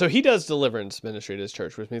 So he does deliverance ministry at his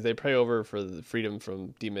church, which means they pray over for the freedom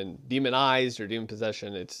from demonized or demon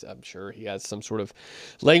possession. I'm sure he has some sort of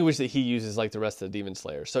language that he uses like the rest of the demon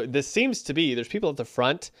slayers. So this seems to be... There's people at the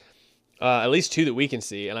front... at least 2 that we can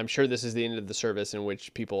see, and I'm sure this is the end of the service in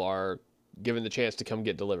which people are given the chance to come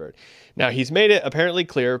get delivered. Now, he's made it apparently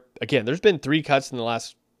clear. Again, there's been 3 cuts in the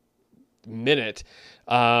last minute,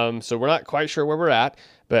 so we're not quite sure where we're at,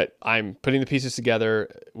 but I'm putting the pieces together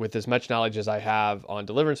with as much knowledge as I have on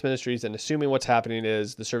deliverance ministries, and assuming what's happening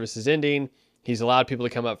is the service is ending. He's allowed people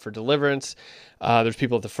to come up for deliverance. There's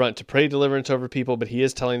people at the front to pray deliverance over people, but he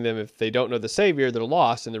is telling them if they don't know the Savior, they're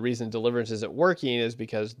lost. And the reason deliverance isn't working is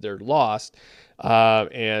because they're lost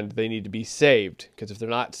and they need to be saved. Because if they're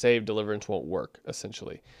not saved, deliverance won't work,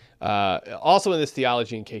 essentially. Also in this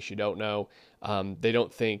theology, in case you don't know, they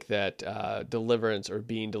don't think that deliverance or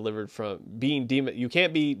being delivered from being you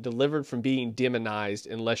can't be delivered from being demonized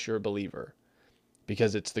unless you're a believer,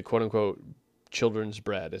 because it's the quote unquote children's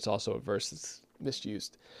bread. It's also a verse that's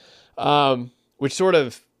misused, which sort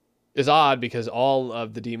of is odd because all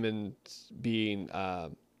of the demons being,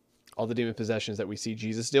 all the demon possessions that we see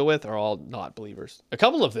Jesus deal with are all not believers. A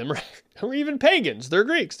couple of them are even pagans. They're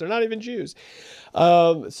Greeks. They're not even Jews.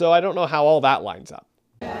 So I don't know how all that lines up.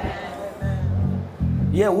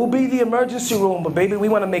 Yeah, we'll be the emergency room, but baby, we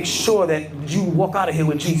want to make sure that you walk out of here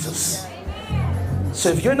with Jesus. So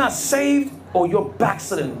if you're not saved, or you're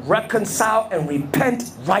backslidden, reconcile and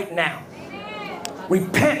repent right now.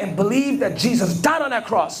 Repent and believe that Jesus died on that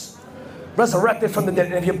cross, resurrected from the dead.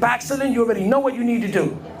 And if you're backslidden, you already know what you need to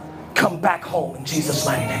do. Come back home in Jesus'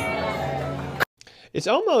 mighty name. It's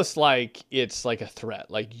almost like it's like a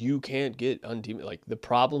threat. Like you can't get undemon. Like the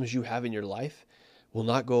problems you have in your life will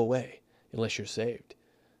not go away unless you're saved.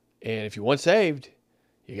 And if you want saved,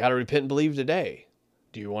 you got to repent and believe today.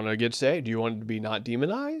 Do you want to get saved? Do you want to be not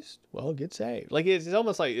demonized? Well, get saved. Like it's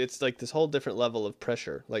almost like it's like this whole different level of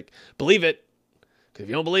pressure. Like believe it, because if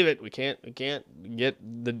you don't believe it, we can't get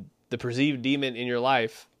the perceived demon in your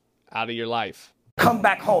life out of your life. Come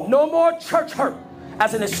back home. No more church hurt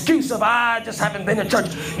as an excuse of I just haven't been to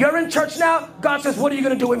church. You're in church now. God says, what are you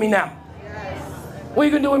going to do with me now? What are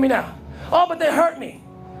you going to do with me now? Oh, but they hurt me.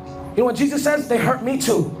 You know what Jesus says? They hurt me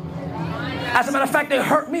too. As a matter of fact, they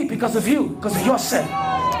hurt me because of you, because of your sin.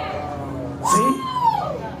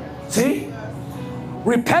 See?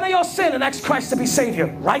 Repent of your sin and ask Christ to be Savior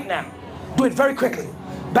right now. Do it very quickly.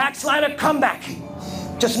 Backslider, come back.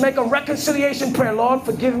 Just make a reconciliation prayer. Lord,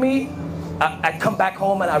 forgive me. I come back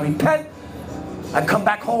home and I repent. I come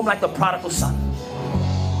back home like the prodigal son.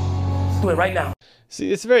 Do it right now.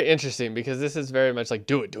 See, it's very interesting because this is very much like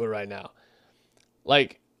do it right now.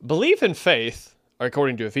 Like belief and faith,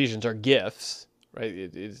 according to Ephesians, are gifts,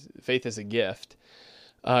 right? Faith is a gift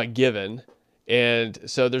given. And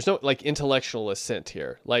so there's no like intellectual assent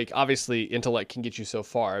here. Like obviously intellect can get you so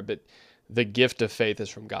far, but the gift of faith is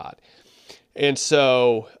from God. And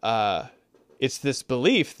so it's this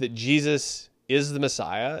belief that Jesus is the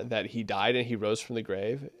Messiah, that he died and he rose from the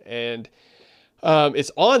grave. And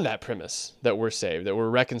it's on that premise that we're saved, that we're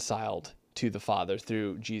reconciled to the Father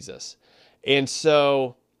through Jesus. And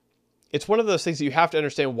so it's one of those things that you have to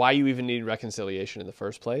understand why you even need reconciliation in the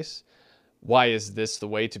first place. Why is this the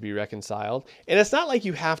way to be reconciled? And it's not like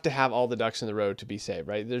you have to have all the ducks in the road to be saved,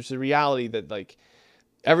 right? There's a reality that like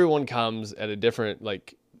everyone comes at a different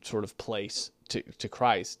like sort of place to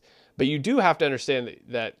Christ. But you do have to understand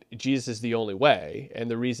that Jesus is the only way. And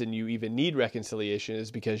the reason you even need reconciliation is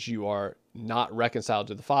because you are not reconciled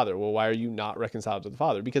to the Father. Well, why are you not reconciled to the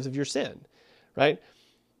Father? Because of your sin, right?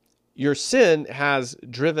 Your sin has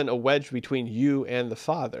driven a wedge between you and the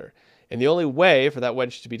Father. And the only way for that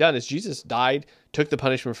wedge to be done is Jesus died, took the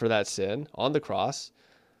punishment for that sin on the cross,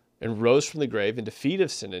 and rose from the grave in defeat of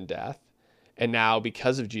sin and death. And now,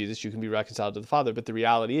 because of Jesus, you can be reconciled to the Father. But the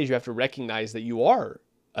reality is you have to recognize that you are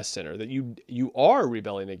a sinner, that you are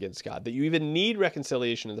rebelling against God, that you even need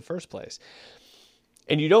reconciliation in the first place.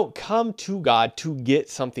 And you don't come to God to get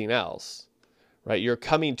something else, right? You're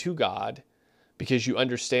coming to God because you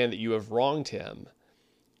understand that you have wronged him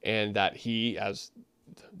and that he, as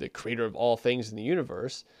the creator of all things in the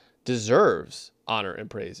universe, deserves honor and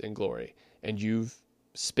praise and glory. And you've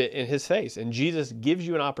spit in his face. And Jesus gives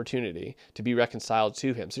you an opportunity to be reconciled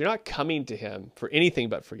to him. So you're not coming to him for anything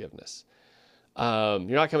but forgiveness. You're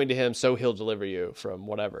not coming to him so he'll deliver you from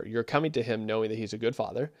whatever. You're coming to him knowing that he's a good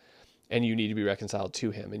father and you need to be reconciled to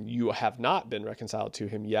him. And you have not been reconciled to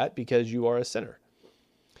him yet because you are a sinner.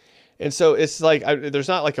 And so it's like, there's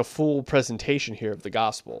not like a full presentation here of the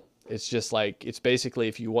gospel. It's just like, it's basically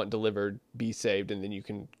if you want delivered, be saved, and then you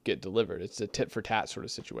can get delivered. It's a tit for tat sort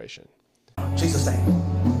of situation. Jesus'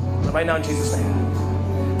 name. Right now in Jesus'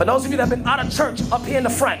 name. For those of you that have been out of church up here in the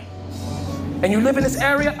front, and you live in this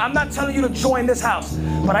area, I'm not telling you to join this house,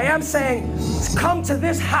 but I am saying come to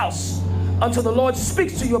this house until the Lord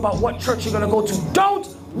speaks to you about what church you're going to go to. Don't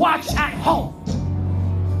watch at home.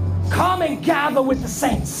 Come and gather with the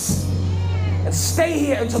saints and stay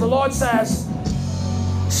here until the Lord says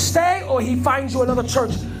stay, or he finds you another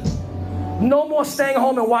church. No more staying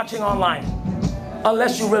home and watching online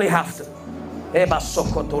unless you really have to.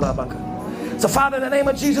 So Father, in the name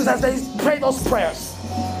of Jesus, as they pray those prayers,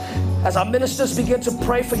 as our ministers begin to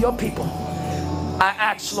pray for your people, I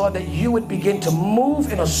ask, Lord, that you would begin to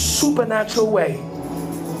move in a supernatural way.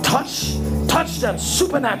 Touch them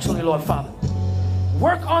supernaturally, Lord Father.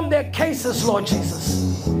 Work on their cases, Lord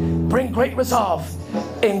Jesus. Bring great resolve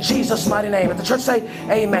in Jesus' mighty name. And the church say,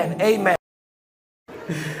 amen, amen.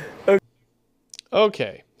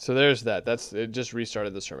 Okay, so there's that. It just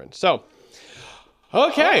restarted the sermon. So,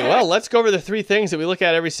 okay, well, let's go over the three things that we look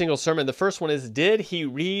at every single sermon. The first one is, did he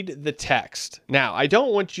read the text? Now, I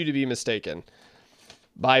don't want you to be mistaken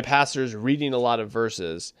by pastors reading a lot of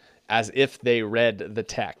verses as if they read the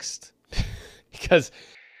text. Because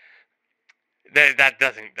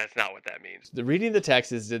that's not what that means. The reading the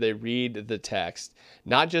text is, did they read the text?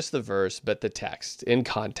 Not just the verse, but the text in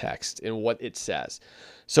context, in what it says.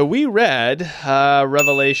 So we read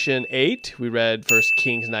Revelation 8, we read 1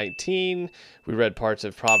 Kings 19, we read parts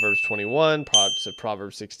of Proverbs 21, parts of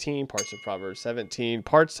Proverbs 16, parts of Proverbs 17,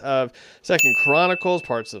 parts of 2 Chronicles,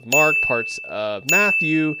 parts of Mark, parts of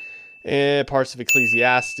Matthew, and parts of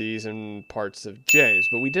Ecclesiastes, and parts of James.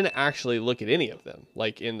 But we didn't actually look at any of them,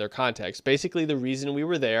 like in their context. Basically, the reason we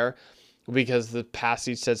were there because the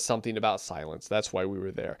passage said something about silence. That's why we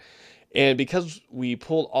were there. And because we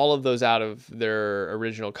pulled all of those out of their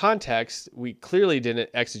original context, we clearly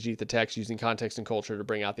didn't exegete the text using context and culture to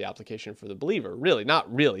bring out the application for the believer. Really,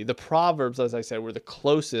 not really. The Proverbs, as I said, were the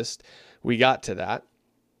closest we got to that.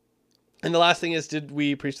 And the last thing is, did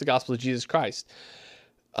we preach the gospel of Jesus Christ?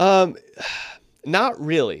 Not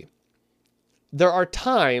really. There are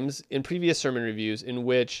times in previous sermon reviews in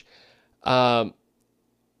which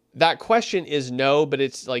that question is no, but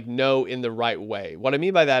it's like no in the right way. What I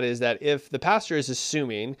mean by that is that if the pastor is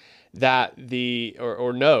assuming that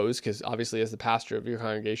or knows, because obviously as the pastor of your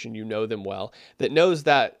congregation, you know them well, that knows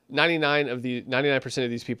that 99% of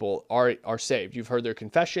these people are saved. You've heard their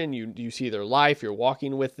confession, you see their life, you're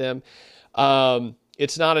walking with them.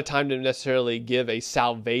 It's not a time to necessarily give a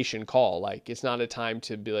salvation call. Like, it's not a time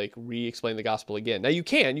to be like re-explain the gospel again. Now you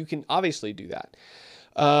can obviously do that.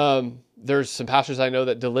 There's some pastors I know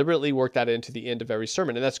that deliberately work that into the end of every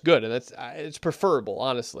sermon, and that's good. And it's preferable,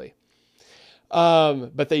 honestly.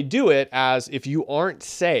 But they do it as if you aren't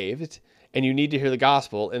saved and you need to hear the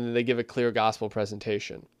gospel, and then they give a clear gospel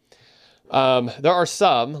presentation. There are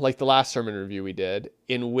some, like the last sermon review we did,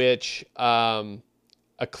 in which,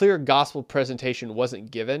 a clear gospel presentation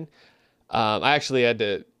wasn't given. I actually had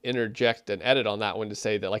to interject and edit on that one to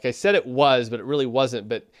say that, like I said, it was, but it really wasn't.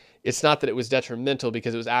 But it's not that it was detrimental,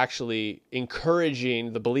 because it was actually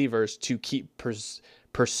encouraging the believers to keep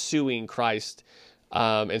pursuing Christ.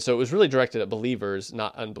 And so it was really directed at believers,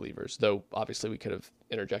 not unbelievers, though obviously we could have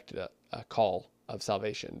interjected a call of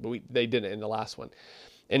salvation, but they didn't in the last one.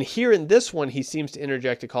 And here in this one, he seems to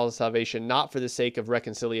interject a call to salvation, not for the sake of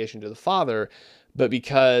reconciliation to the Father, but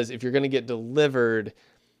because if you're going to get delivered,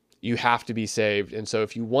 you have to be saved. And so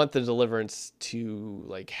if you want the deliverance to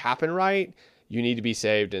like happen right, you need to be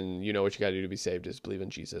saved. And you know what you got to do to be saved is believe in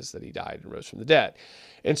Jesus, that he died and rose from the dead.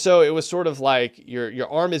 And so it was sort of like your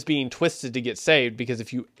arm is being twisted to get saved, because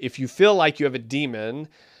if you feel like you have a demon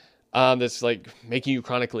that's like making you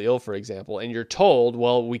chronically ill, for example, and you're told,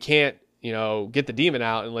 well, we can't, get the demon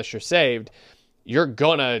out unless you're saved, you're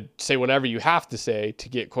gonna say whatever you have to say to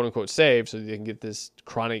get quote unquote saved so that you can get this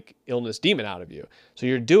chronic illness demon out of you. So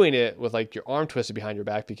you're doing it with like your arm twisted behind your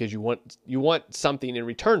back because you want something in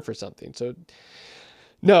return for something. So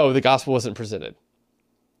no, the gospel wasn't presented.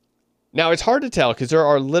 Now it's hard to tell because there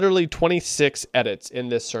are literally 26 edits in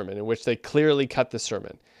this sermon in which they clearly cut the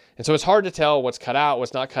sermon. And so it's hard to tell what's cut out,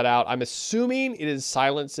 what's not cut out. I'm assuming it is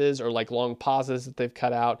silences or like long pauses that they've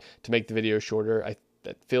cut out to make the video shorter.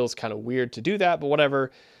 That feels kind of weird to do that, but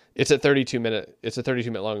whatever. It's a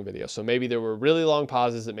 32-minute long video. So maybe there were really long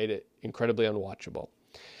pauses that made it incredibly unwatchable.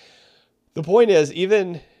 The point is,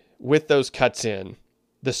 even with those cuts in,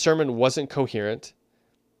 the sermon wasn't coherent.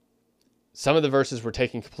 Some of the verses were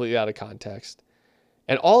taken completely out of context.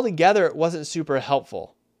 And altogether, it wasn't super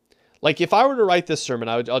helpful. Like if I were to write this sermon,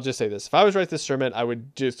 I'll just say this. If I was to write this sermon, I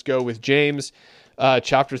would just go with James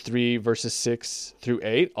chapter 3, verses 6 through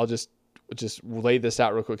 8. I'll just lay this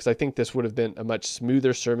out real quick because I think this would have been a much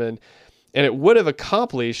smoother sermon and it would have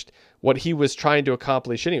accomplished what he was trying to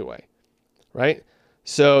accomplish anyway, right?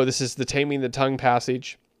 So this is the taming the tongue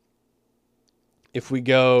passage. If we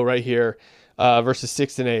go right here, verses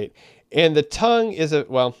 6 and 8. And the tongue is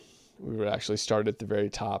we would actually start at the very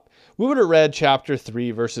top. We would have read chapter 3,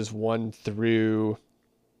 verses 1 through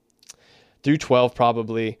 12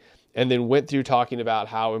 probably, and then went through talking about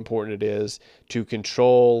how important it is to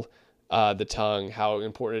control the tongue, how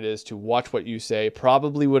important it is to watch what you say.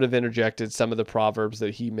 Probably would have interjected some of the Proverbs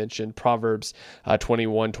that he mentioned. Proverbs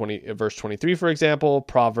 21, verse 23, for example.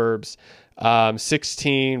 Proverbs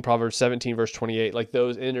 16, Proverbs 17, verse 28. Like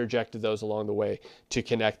those, interjected those along the way to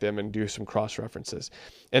connect them and do some cross references.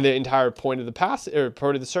 And the entire point of the passage or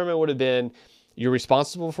part of the sermon would have been, you're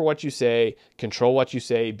responsible for what you say, control what you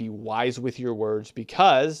say, be wise with your words,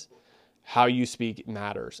 because how you speak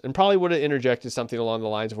matters. And probably would have interjected something along the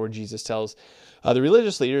lines of where Jesus tells the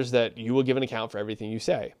religious leaders that you will give an account for everything you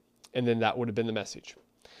say. And then that would have been the message.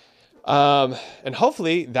 And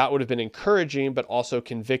hopefully that would have been encouraging, but also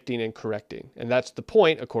convicting and correcting. And that's the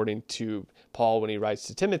point, according to Paul, when he writes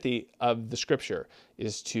to Timothy, of the scripture,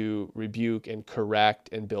 is to rebuke and correct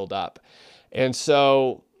and build up. And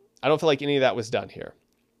so I don't feel like any of that was done here.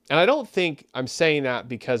 And I don't think I'm saying that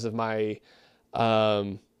because of my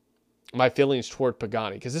feelings toward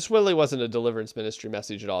Pagani, because this really wasn't a deliverance ministry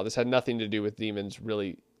message at all. This had nothing to do with demons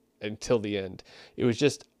really until the end. It was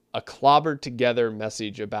just a clobbered together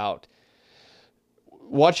message about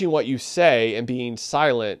watching what you say and being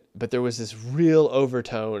silent. But there was this real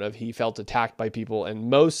overtone of he felt attacked by people. And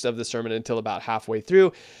most of the sermon, until about halfway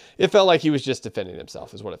through, it felt like he was just defending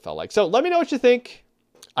himself, is what it felt like. So let me know what you think.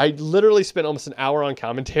 I literally spent almost an hour on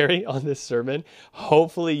commentary on this sermon.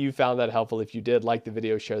 Hopefully you found that helpful. If you did, like the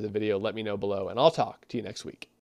video, share the video, let me know below, and I'll talk to you next week.